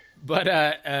 Right. But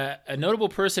a notable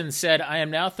person said, "I am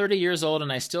now 30 years old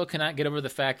and I still cannot get over the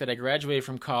fact that I graduated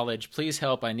from college. Please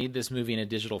help. I need this movie in a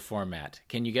digital format."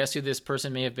 Can you guess who this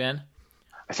person may have been?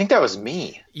 I think that was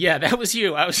me. Yeah, that was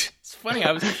you. It's funny.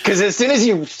 Because as soon as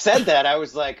you said that, I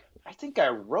was like, I think I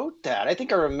wrote that. I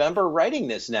think I remember writing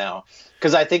this now.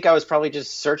 Because I think I was probably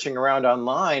just searching around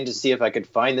online to see if I could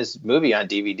find this movie on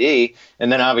DVD.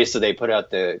 And then obviously they put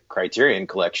out the Criterion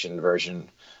Collection version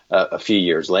a few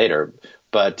years later.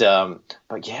 But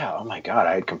yeah, oh my God,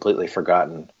 I had completely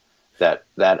forgotten that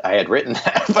I had written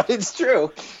that, but it's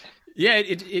true. Yeah,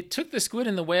 it took the Squid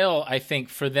and the Whale, I think,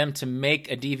 for them to make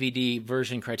a DVD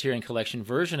version, Criterion Collection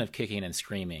version of Kicking and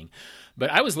Screaming. But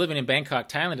I was living in Bangkok,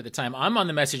 Thailand at the time. I'm on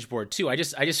the message board too. I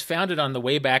just found it on the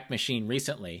Wayback Machine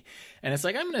recently, and it's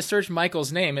like I'm going to search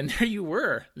Michael's name, and there you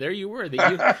were.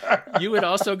 You had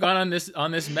also gone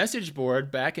on this message board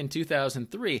back in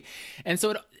 2003, and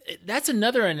so that's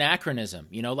another anachronism.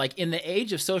 Like in the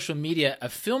age of social media, a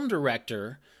film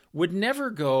director would never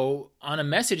go on a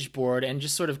message board and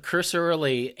just sort of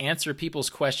cursorily answer people's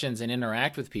questions and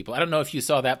interact with people. I don't know if you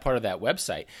saw that part of that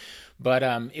website, but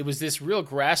it was this real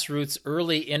grassroots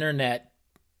early internet,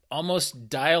 almost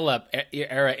dial-up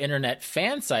era internet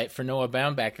fan site for Noah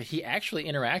Baumbach that he actually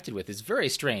interacted with. It's very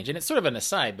strange, and it's sort of an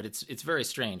aside, but it's very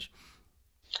strange.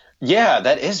 Yeah,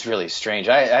 that is really strange.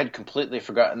 I'd completely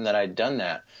forgotten that I'd done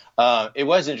that. It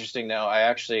was interesting, though. I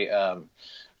actually...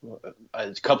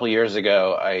 a couple of years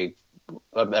ago, it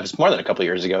was more than a couple of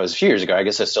years ago, it was a few years ago, I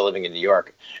guess I was still living in New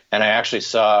York, and I actually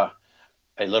saw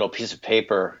a little piece of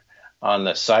paper on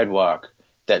the sidewalk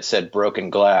that said broken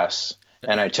glass,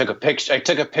 and I took a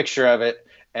picture of it,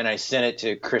 and I sent it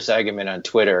to Chris Eigenman on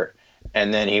Twitter,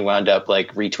 and then he wound up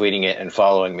like retweeting it and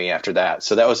following me after that.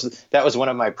 So that was one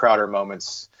of my prouder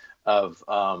moments of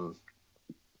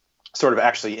sort of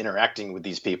actually interacting with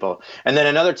these people. And then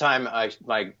another time,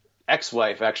 my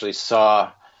ex-wife actually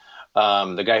saw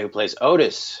the guy who plays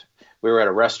Otis. We were at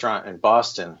a restaurant in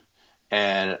Boston,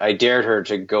 and I dared her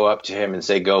to go up to him and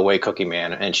say, "Go away, Cookie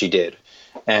Man," and she did.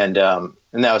 And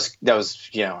that was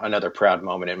another proud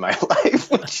moment in my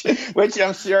life, which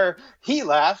I'm sure he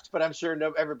laughed, but I'm sure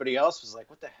everybody else was like,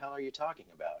 "What the hell are you talking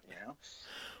about?"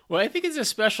 Well, I think it's a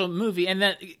special movie, and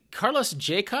that Carlos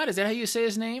Jacot, is that how you say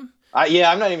his name? Yeah,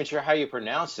 I'm not even sure how you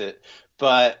pronounce it,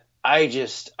 but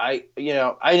he's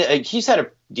had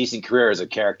a decent career as a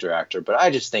character actor, but I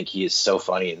just think he is so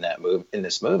funny in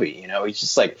this movie. He's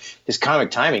just like, his comic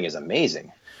timing is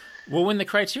amazing. Well, when the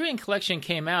Criterion Collection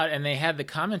came out and they had the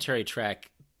commentary track,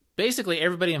 basically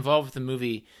everybody involved with the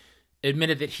movie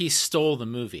admitted that he stole the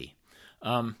movie.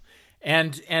 And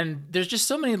there's just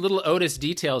so many little Otis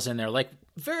details in there. Like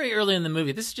very early in the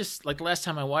movie, this is just like the last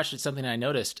time I watched it, something I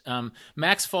noticed.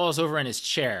 Max falls over in his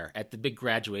chair at the big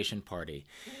graduation party.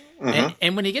 Mm-hmm.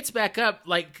 And when he gets back up,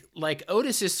 like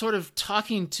Otis is sort of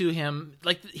talking to him,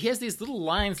 like he has these little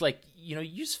lines like, you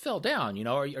just fell down,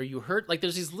 are you hurt? Like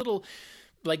there's these little,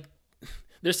 like,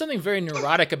 there's something very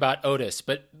neurotic about Otis,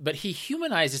 but he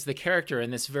humanizes the character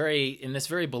in this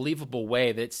very believable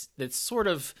way that's sort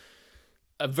of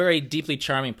a very deeply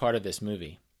charming part of this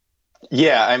movie.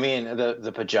 Yeah, I mean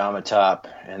the pajama top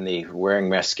and the wearing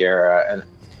mascara. And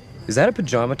is that a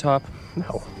pajama top?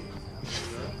 No.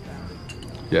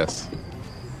 Yes.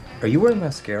 Are you wearing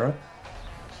mascara?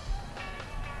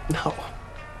 No.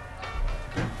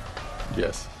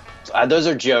 Yes. Those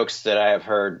are jokes that I have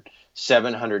heard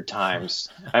 700 times.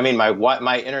 I mean, my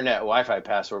internet Wi-Fi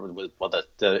password was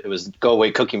it was "Go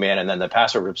Away, Cookie Man," and then the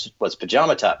password was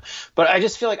pajama top. But I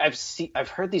just feel like I've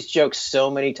heard these jokes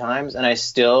so many times, and I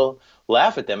still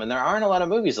laugh at them. And there aren't a lot of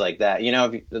movies like that.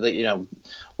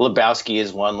 Lebowski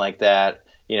is one like that.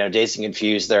 Dazed and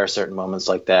Confused, there are certain moments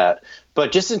like that.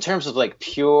 But just in terms of like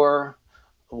pure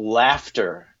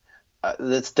laughter,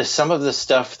 some of the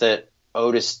stuff that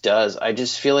Otis does, I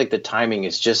just feel like the timing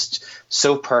is just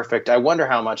so perfect. I wonder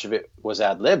how much of it was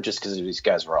ad-lib, just because these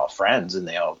guys were all friends and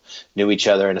they all knew each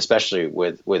other. And especially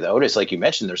with Otis, like you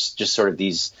mentioned, there's just sort of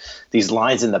these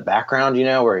lines in the background,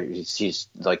 where he's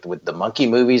like with the monkey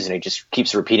movies, and he just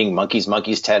keeps repeating monkeys,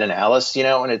 Ted and Alice,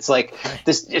 and it's like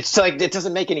this. It's like it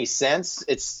doesn't make any sense.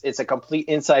 It's a complete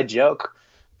inside joke,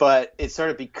 but it's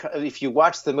sort of if you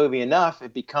watch the movie enough,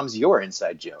 it becomes your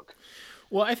inside joke.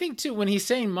 Well, I think too, when he's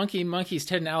saying monkeys,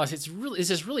 Ted and Alice, it's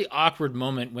this really awkward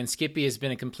moment when Skippy has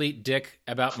been a complete dick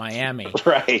about Miami.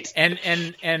 Right.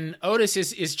 And Otis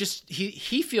is just,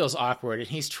 he feels awkward, and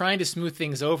he's trying to smooth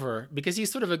things over because he's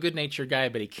sort of a good-natured guy,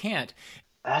 but he can't.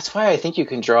 that's why I think you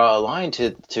can draw a line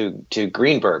to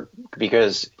Greenberg,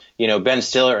 because, you know, Ben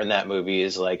Stiller in that movie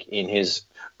is like in his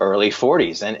early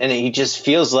 40s, and he just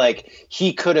feels like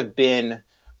he could have been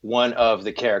one of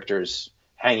the characters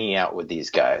hanging out with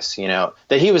these guys, you know,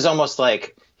 that he's almost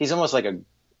like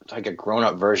a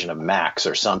grown-up version of Max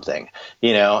or something,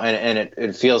 you know, and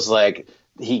it feels like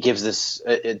he gives this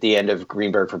at the end of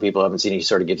Greenberg, for people who haven't seen it, he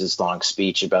sort of gives this long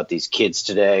speech about these kids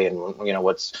today and, you know,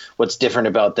 what's different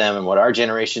about them and what our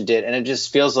generation did. And it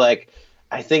just feels like,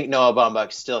 I think Noah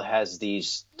Baumbach still has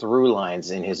these through lines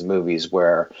in his movies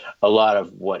where a lot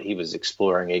of what he was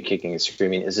exploring in Kicking and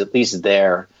Screaming is at least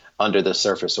there under the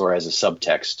surface or as a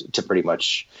subtext to pretty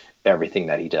much everything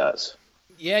that he does.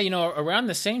 Yeah, you know, around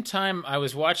the same time I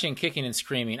was watching Kicking and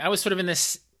Screaming, I was sort of in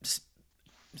this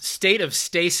state of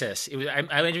stasis. I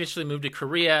eventually moved to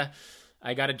Korea.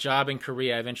 I got a job in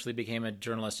Korea. I eventually became a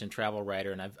journalist and travel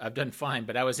writer, and I've done fine.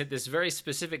 But I was at this very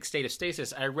specific state of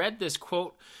stasis. I read this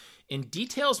quote in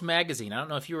Details magazine. I don't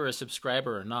know if you were a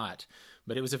subscriber or not,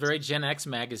 but it was a very Gen X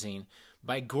magazine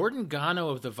by Gordon Gano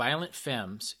of the Violent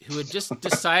Femmes, who had just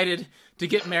decided to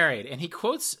get married. And he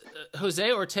quotes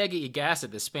Jose Ortega y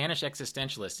Gasset, the Spanish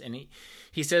existentialist, and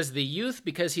he says, "The youth,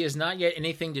 because he is not yet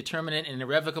anything determinate and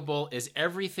irrevocable, is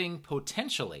everything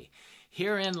potentially.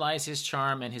 Herein lies his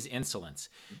charm and his insolence.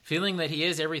 Feeling that he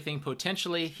is everything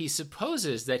potentially, he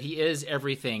supposes that he is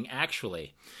everything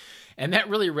actually." And that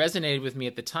really resonated with me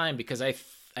at the time, because I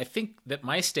think that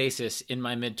my stasis in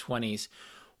my mid-20s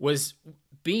was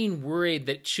being worried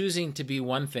that choosing to be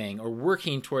one thing or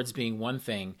working towards being one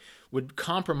thing would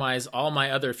compromise all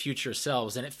my other future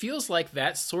selves. And it feels like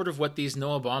that's sort of what these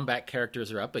Noah Baumbach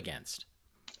characters are up against.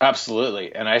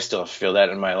 Absolutely. And I still feel that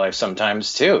in my life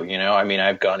sometimes too. You know, I mean,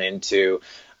 I've gone into,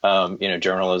 you know,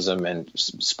 journalism and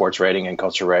sports writing and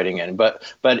culture writing. But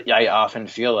I often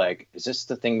feel like, is this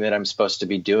the thing that I'm supposed to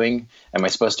be doing? Am I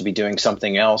supposed to be doing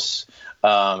something else?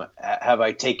 Have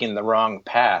I taken the wrong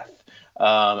path?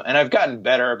 And I've gotten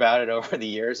better about it over the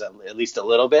years, at least a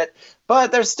little bit.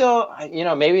 But there's still, you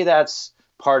know, maybe that's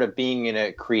part of being in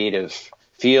a creative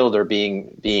field or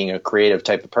being a creative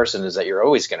type of person, is that you're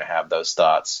always going to have those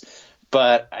thoughts.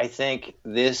 But I think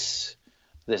this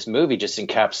movie just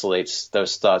encapsulates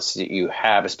those thoughts that you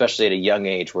have, especially at a young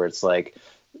age, where it's like,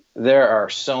 there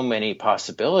are so many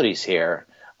possibilities here.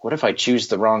 What if I choose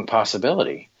the wrong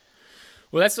possibility?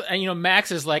 Well, that's, and you know,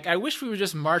 Max is like, I wish we were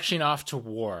just marching off to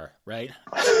war, right?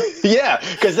 Yeah,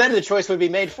 because then the choice would be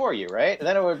made for you, right? And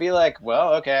then it would be like,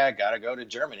 well, okay, I got to go to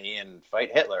Germany and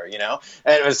fight Hitler, you know?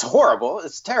 And it was horrible.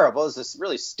 It's terrible. It's this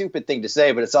really stupid thing to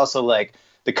say, but it's also like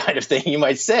the kind of thing you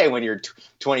might say when you're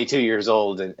 22 years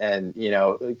old and you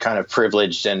know, kind of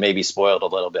privileged and maybe spoiled a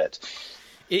little bit.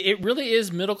 It really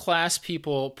is middle-class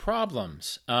people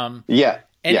problems. Yeah.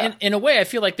 And in a way, I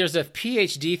feel like there's a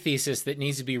PhD thesis that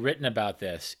needs to be written about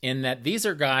this, in that these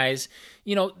are guys,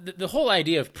 you know, the whole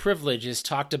idea of privilege is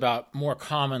talked about more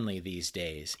commonly these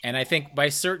days. And I think by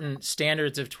certain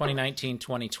standards of 2019,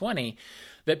 2020,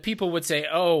 that people would say,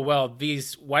 oh, well,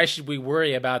 why should we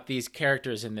worry about these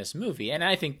characters in this movie? And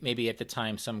I think maybe at the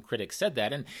time some critics said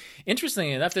that. And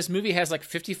interestingly enough, this movie has like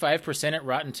 55% at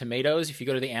Rotten Tomatoes. If you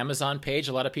go to the Amazon page,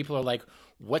 a lot of people are like,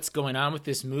 what's going on with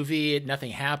this movie?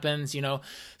 Nothing happens, you know?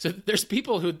 So there's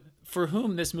people for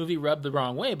whom this movie rubbed the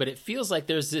wrong way, but it feels like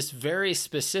there's this very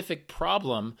specific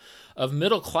problem of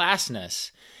middle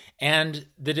classness and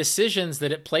the decisions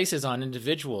that it places on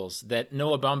individuals that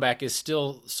Noah Baumbach is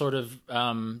still sort of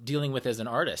dealing with as an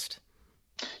artist.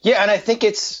 Yeah, and I think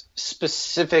it's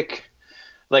specific,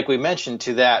 like we mentioned,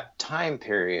 to that time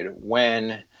period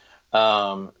when,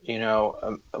 you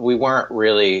know, we weren't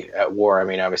really at war. I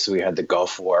mean, obviously we had the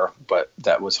Gulf War, but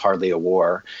that was hardly a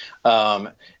war.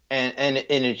 And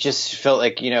it just felt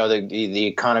like, you know, the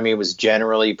economy was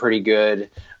generally pretty good.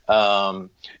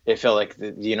 It felt like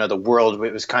the world,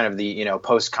 it was kind of the, you know,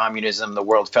 post-communism, the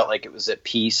world felt like it was at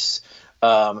peace.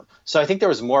 So I think there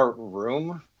was more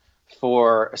room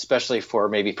especially for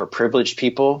privileged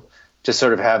people to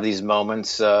sort of have these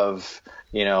moments of,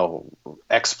 you know,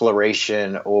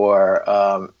 exploration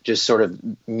or just sort of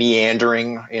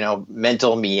meandering, you know,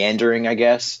 mental meandering, I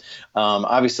guess.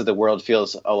 Obviously the world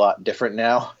feels a lot different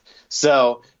now.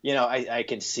 So, you know, I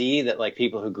can see that, like,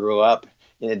 people who grew up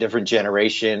in a different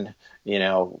generation, you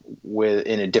know,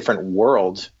 in a different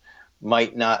world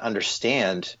might not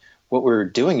understand what we were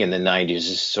doing in the 90s,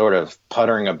 just sort of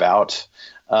puttering about.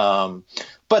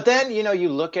 But then, you know, you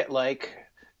look at, like,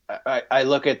 I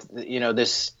look at, you know,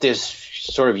 this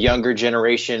sort of younger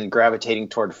generation gravitating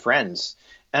toward Friends.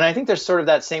 And I think there's sort of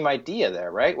that same idea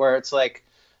there, right? Where it's like,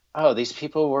 oh, these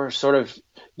people were sort of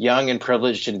young and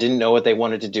privileged and didn't know what they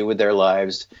wanted to do with their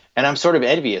lives. And I'm sort of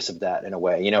envious of that in a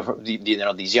way.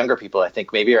 These younger people, I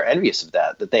think, maybe are envious of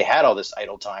that they had all this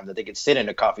idle time, that they could sit in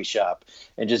a coffee shop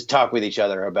and just talk with each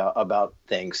other about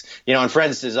things. And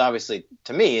Friends is obviously,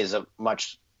 to me, is a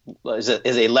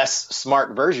less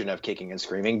smart version of Kicking and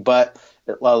Screaming, but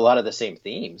a lot of the same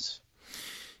themes.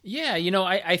 Yeah,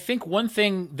 I think one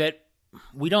thing that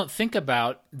we don't think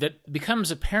about that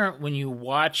becomes apparent when you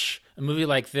watch a movie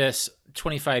like this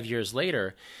 25 years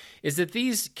later is that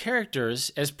these characters,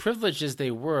 as privileged as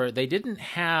they were, they didn't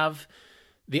have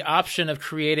the option of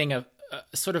creating a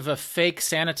sort of a fake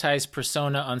sanitized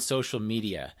persona on social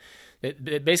media.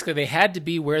 Basically, they had to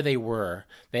be where they were.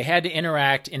 They had to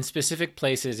interact in specific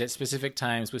places at specific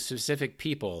times with specific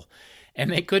people, and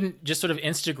they couldn't just sort of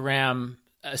Instagram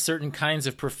certain kinds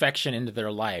of perfection into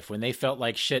their life. When they felt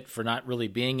like shit for not really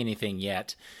being anything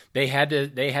yet, they had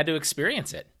to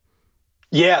experience it.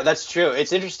 Yeah, that's true.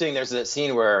 It's interesting. There's that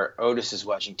scene where Otis is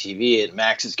watching TV and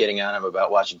Max is getting on him about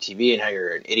watching TV and how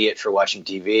you're an idiot for watching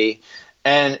TV.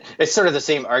 And it's sort of the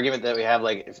same argument that we have,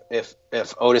 like if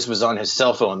Otis was on his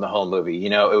cell phone the whole movie,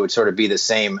 it would sort of be the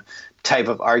same type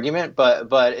of argument.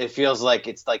 But it feels like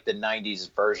it's like the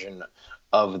 90s version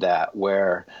of that,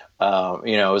 where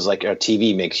it was like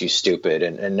TV makes you stupid,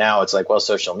 and now it's like, well,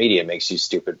 social media makes you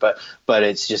stupid, but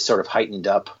it's just sort of heightened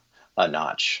up a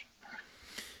notch.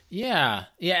 Yeah,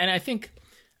 and I think,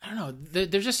 I don't know,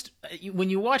 there's just, when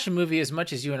you watch a movie as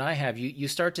much as you and I have, you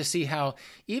start to see how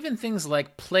even things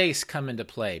like place come into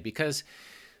play, because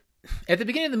at the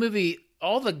beginning of the movie,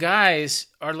 all the guys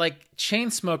are like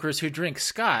chain smokers who drink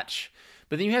scotch.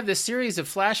 But then you have this series of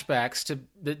flashbacks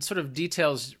that sort of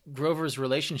details Grover's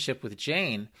relationship with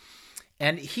Jane.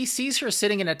 And he sees her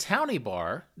sitting in a towny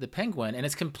bar, the Penguin, and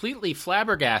is completely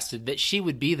flabbergasted that she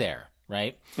would be there,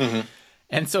 right? Mm-hmm.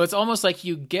 And so it's almost like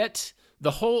you get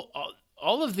the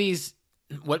all of these,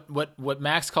 what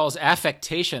Max calls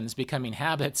affectations becoming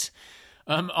habits,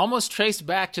 almost traced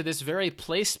back to this very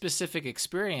place-specific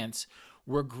experience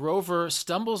where Grover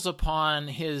stumbles upon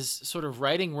his sort of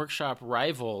writing workshop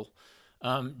rival,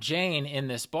 Jane, in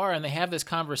this bar, and they have this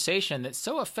conversation that's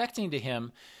so affecting to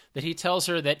him that he tells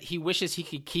her that he wishes he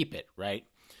could keep it, right?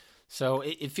 So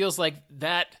it feels like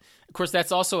that. Of course,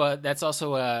 that's also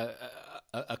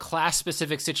a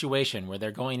class-specific situation where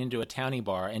they're going into a towny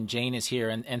bar and Jane is here,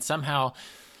 and somehow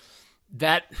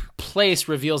that place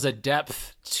reveals a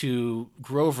depth to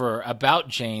Grover about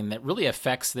Jane that really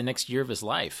affects the next year of his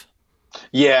life.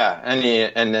 Yeah,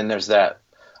 and then there's that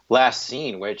last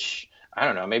scene, which, I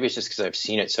don't know, maybe it's just because I've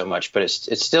seen it so much, but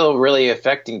it's still really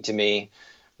affecting to me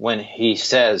when he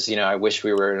says, I wish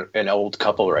we were an old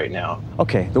couple right now.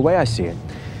 Okay, the way I see it,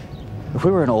 if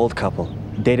we were an old couple,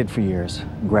 dated for years,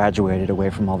 graduated away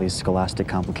from all these scholastic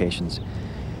complications,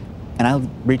 and I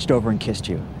reached over and kissed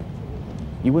you,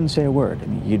 you wouldn't say a word. I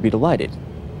mean, you'd be delighted,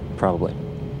 probably.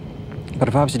 But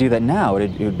if I was to do that now,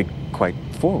 it would be quite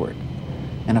forward.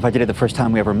 And if I did it the first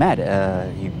time we ever met,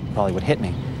 you probably would hit me.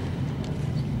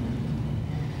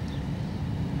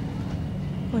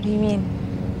 What do you mean?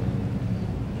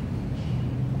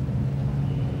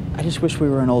 I just wish we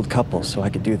were an old couple so I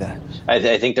could do that.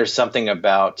 I think there's something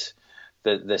about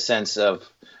the sense of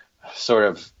sort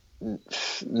of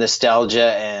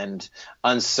nostalgia and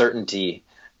uncertainty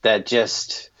that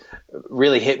just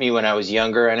really hit me when I was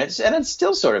younger, and it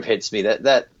still sort of hits me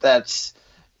that's that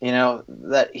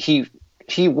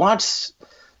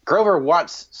Grover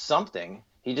wants something,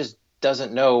 he just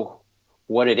doesn't know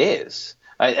what it is.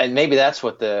 And maybe that's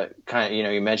what the kind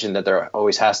of, you mentioned that there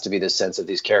always has to be this sense of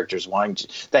these characters wanting to,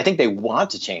 I think they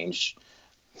want to change,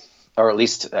 or at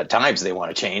least at times they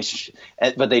want to change,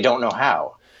 but they don't know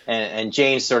how. And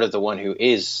Jane's sort of the one who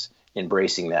is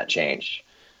embracing that change.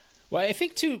 Well, I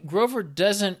think, too, Grover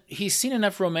he's seen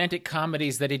enough romantic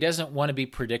comedies that he doesn't want to be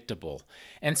predictable.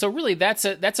 And so really that's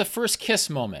a first kiss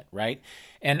moment, right?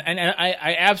 And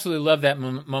I absolutely love that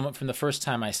moment from the first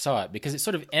time I saw it, because it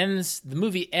sort of the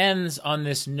movie ends on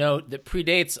this note that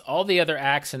predates all the other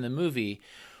acts in the movie,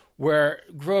 where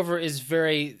Grover is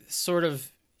very sort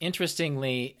of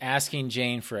interestingly asking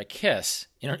Jane for a kiss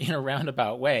in a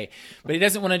roundabout way, but he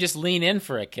doesn't want to just lean in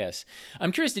for a kiss.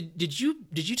 I'm curious, did you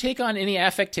take on any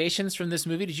affectations from this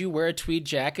movie? Did you wear a tweed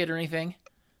jacket or anything?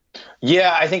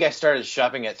 Yeah, I think I started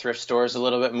shopping at thrift stores a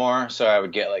little bit more, so I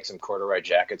would get like some corduroy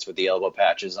jackets with the elbow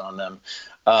patches on them.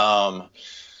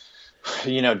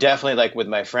 Definitely, like with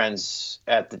my friends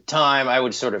at the time, I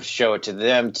would sort of show it to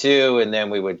them too, and then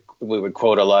we would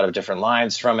quote a lot of different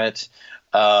lines from it.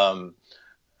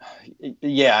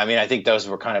 Yeah, I mean, I think those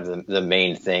were kind of the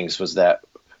main things, was that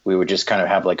we would just kind of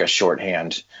have like a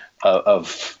shorthand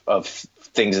of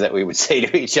things that we would say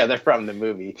to each other from the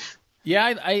movie.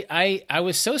 Yeah, I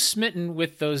was so smitten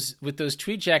with those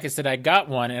tweed jackets that I got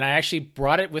one, and I actually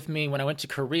brought it with me when I went to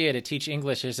Korea to teach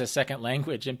English as a second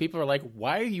language. And people are like,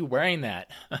 "Why are you wearing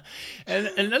that?" And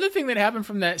another thing that happened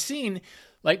from that scene,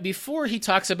 like before he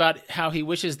talks about how he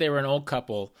wishes they were an old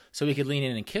couple so he could lean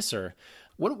in and kiss her.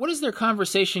 What does their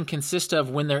conversation consist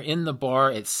of when they're in the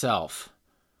bar itself?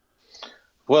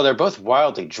 Well, they're both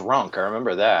wildly drunk. I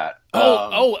remember that.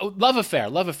 Love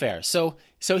affair. So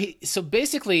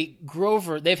basically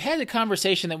Grover, they've had a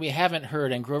conversation that we haven't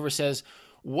heard, and Grover says,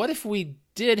 "What if we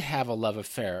did have a love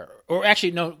affair?" Or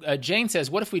actually, no, Jane says,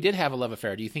 "What if we did have a love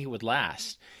affair? Do you think it would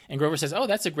last?" And Grover says, "Oh,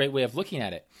 that's a great way of looking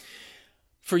at it."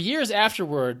 For years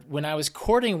afterward, when I was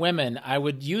courting women, I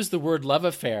would use the word love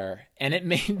affair, and it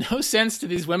made no sense to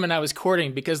these women I was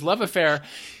courting, because love affair,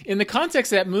 in the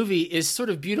context of that movie, is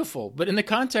sort of beautiful. But in the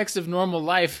context of normal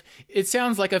life, it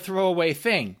sounds like a throwaway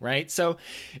thing, right? So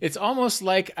it's almost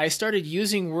like I started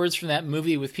using words from that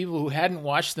movie with people who hadn't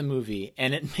watched the movie,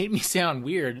 and it made me sound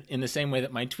weird in the same way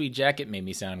that my tweed jacket made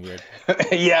me sound weird.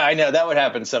 Yeah, I know. That would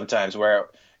happen sometimes where,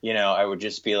 I would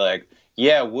just be like,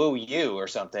 "Yeah, woo you," or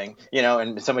something,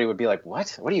 and somebody would be like,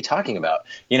 "What are you talking about?"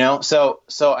 So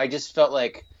I just felt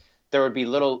like there would be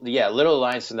little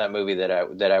lines from that movie that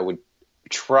I would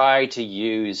try to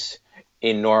use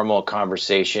in normal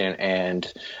conversation.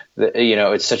 And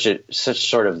it's such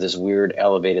sort of this weird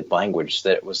elevated language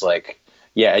that it was like,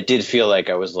 yeah, it did feel like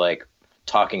I was like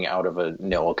talking out of a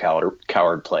Noel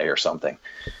Coward play or something.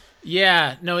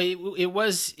 Yeah, no, it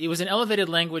was an elevated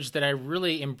language that I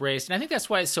really embraced, and I think that's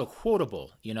why it's so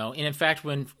quotable, And in fact,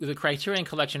 when the Criterion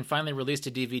Collection finally released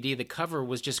a DVD, the cover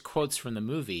was just quotes from the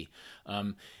movie,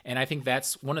 and I think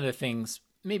that's one of the things,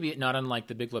 maybe not unlike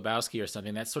The Big Lebowski or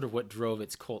something, that's sort of what drove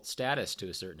its cult status to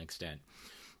a certain extent.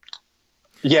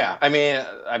 Yeah, I mean,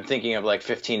 I'm thinking of like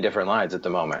 15 different lines at the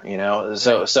moment,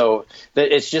 So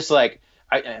it's just like.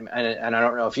 And I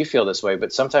don't know if you feel this way,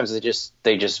 but sometimes they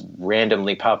just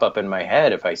randomly pop up in my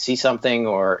head if I see something,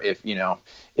 or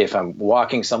if I'm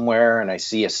walking somewhere and I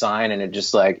see a sign and it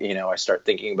just like, I start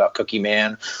thinking about Cookie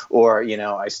Man, or,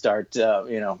 I start,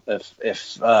 sometimes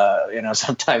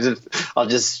I'll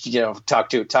just,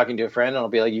 talking to a friend and I'll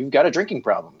be like, "You've got a drinking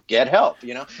problem, get help."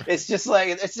 It's just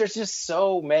like, there's just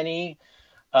so many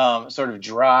sort of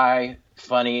dry,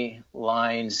 funny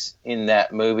lines in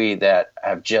that movie that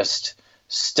have just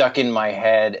stuck in my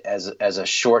head as a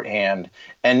shorthand,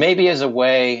 and maybe as a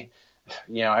way,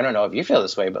 I don't know if you feel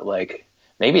this way, but like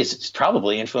maybe it's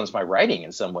probably influenced my writing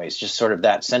in some ways, just sort of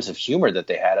that sense of humor that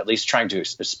they had, at least trying to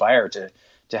aspire to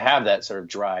have that sort of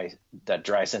dry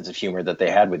sense of humor that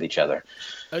they had with each other.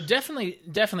 Definitely.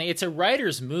 It's a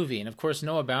writer's movie. And of course,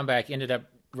 Noah Baumbach ended up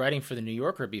writing for The New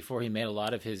Yorker before he made a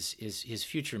lot of his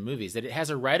future movies, that it has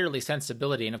a writerly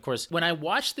sensibility. And of course, when I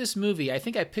watched this movie, I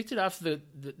think I picked it off the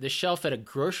shelf at a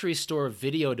grocery store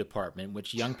video department,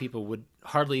 which young people would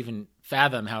hardly even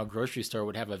fathom how a grocery store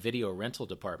would have a video rental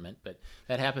department, but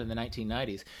that happened in the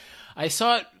 1990s. I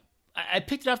saw it, I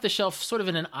picked it off the shelf sort of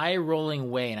in an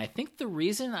eye-rolling way, and I think the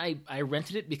reason I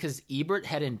rented it because Ebert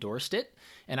had endorsed it,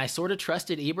 and I sort of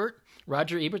trusted Ebert,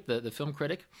 Roger Ebert, the film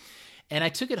critic. And I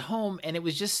took it home, and it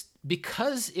was just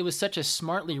because it was such a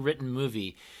smartly written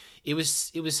movie, it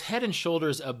was head and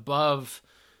shoulders above,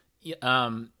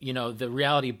 the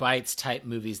Reality Bites type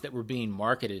movies that were being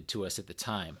marketed to us at the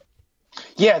time.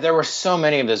 Yeah, there were so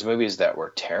many of those movies that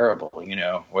were terrible,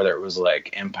 whether it was like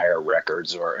Empire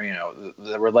Records or,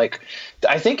 there were like,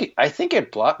 I think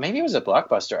maybe it was a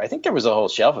Blockbuster. I think there was a whole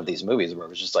shelf of these movies where it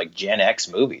was just like Gen X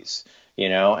movies,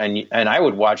 and I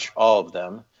would watch all of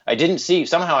them. I didn't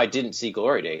see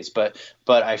Glory Days, but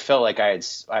I felt like I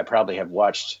probably have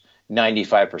watched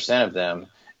 95% of them,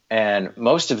 and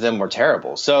most of them were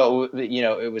terrible. So,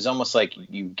 it was almost like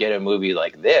you get a movie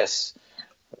like this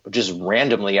just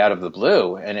randomly out of the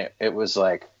blue, and it was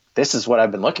like, this is what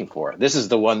I've been looking for. This is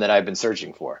the one that I've been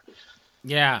searching for.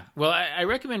 Yeah. Well, I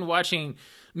recommend watching,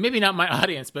 maybe not my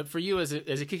audience, but for you as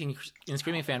a Kicking and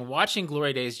Screaming fan, watching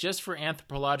Glory Days just for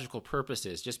anthropological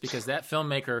purposes, just because that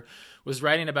filmmaker was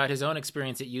writing about his own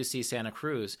experience at UC Santa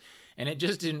Cruz, and it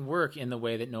just didn't work in the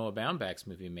way that Noah Baumbach's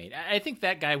movie made. I think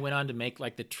that guy went on to make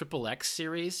like the XXX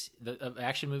series of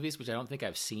action movies, which I don't think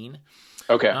I've seen.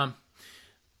 Okay.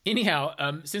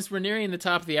 Anyhow, since we're nearing the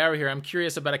top of the hour here, I'm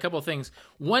curious about a couple of things.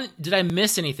 One, did I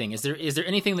miss anything? Is there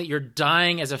anything that you're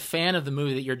dying, as a fan of the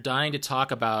movie, that you're dying to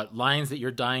talk about, lines that you're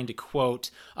dying to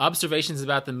quote, observations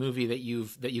about the movie that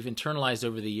you've internalized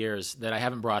over the years that I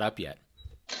haven't brought up yet?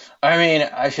 I mean,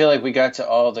 I feel like we got to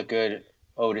all the good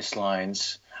Otis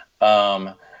lines.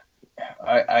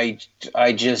 I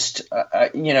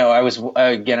was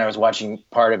watching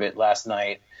part of it last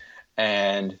night,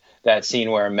 and that scene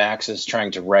where Max is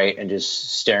trying to write and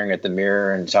just staring at the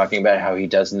mirror and talking about how he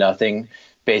does nothing,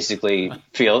 basically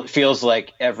feels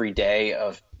like every day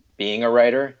of being a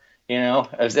writer, and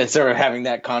sort of having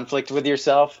that conflict with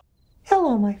yourself.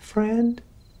 Hello, my friend.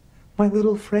 My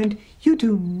little friend, you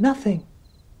do nothing.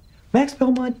 Max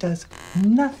Belmont does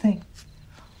nothing.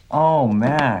 Oh,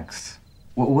 Max.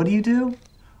 What do you do?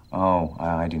 Oh,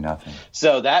 I do nothing.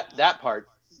 So that part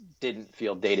didn't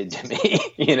feel dated to me,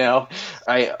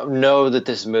 I know that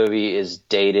this movie is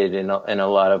dated in a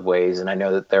lot of ways, and I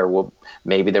know that there will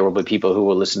be people who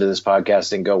will listen to this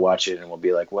podcast and go watch it and will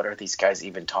be like, what are these guys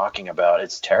even talking about?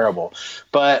 It's terrible.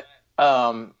 But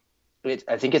I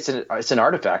think it's an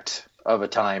artifact of a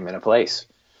time and a place.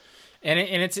 And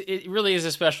it really is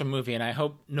a special movie, and I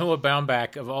hope Noah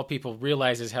Baumbach, of all people,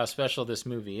 realizes how special this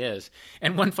movie is.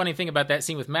 And one funny thing about that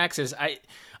scene with Max is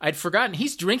I'd forgotten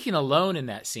he's drinking alone in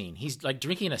that scene. He's like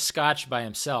drinking a scotch by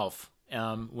himself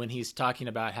when he's talking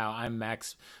about how I'm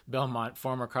Max Belmont,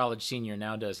 former college senior,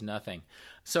 now does nothing.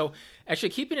 So actually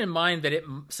keeping in mind that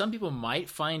some people might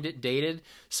find it dated.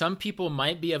 Some people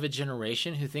might be of a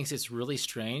generation who thinks it's really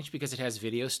strange because it has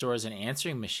video stores and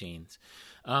answering machines.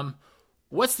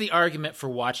 What's the argument for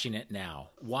watching it now?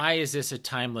 Why is this a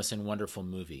timeless and wonderful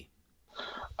movie?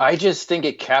 I just think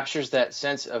it captures that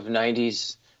sense of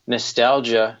 90s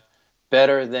nostalgia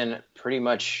better than pretty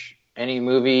much any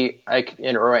movie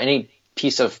or any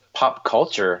piece of pop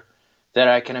culture that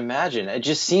I can imagine. It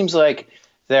just seems like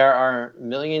there are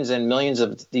millions and millions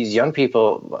of these young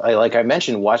people, like I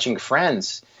mentioned, watching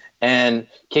Friends, and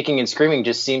Kicking and Screaming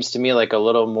just seems to me like a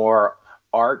little more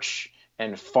arch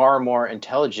and far more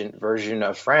intelligent version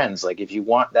of Friends. Like, if you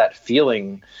want that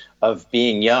feeling of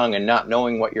being young and not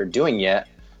knowing what you're doing yet,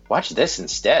 watch this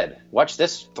instead. Watch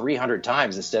this 300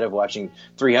 times instead of watching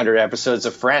 300 episodes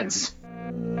of Friends.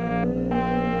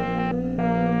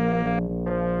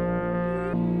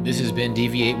 This has been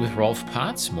Deviate with Rolf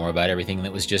Potts. More about everything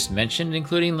that was just mentioned,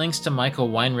 including links to Michael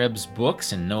Weinreb's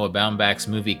books and Noah Baumbach's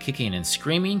movie Kicking and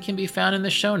Screaming, can be found in the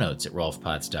show notes at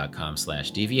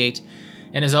rolfpotts.com/deviate.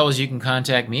 And as always, you can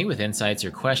contact me with insights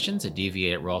or questions at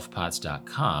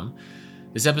deviate@rolfpotts.com.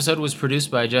 This episode was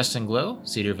produced by Justin Glow.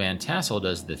 Cedar Van Tassel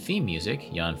does the theme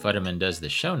music. Jan Futterman does the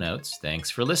show notes. Thanks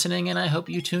for listening, and I hope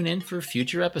you tune in for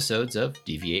future episodes of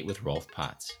Deviate with Rolf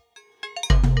Potts.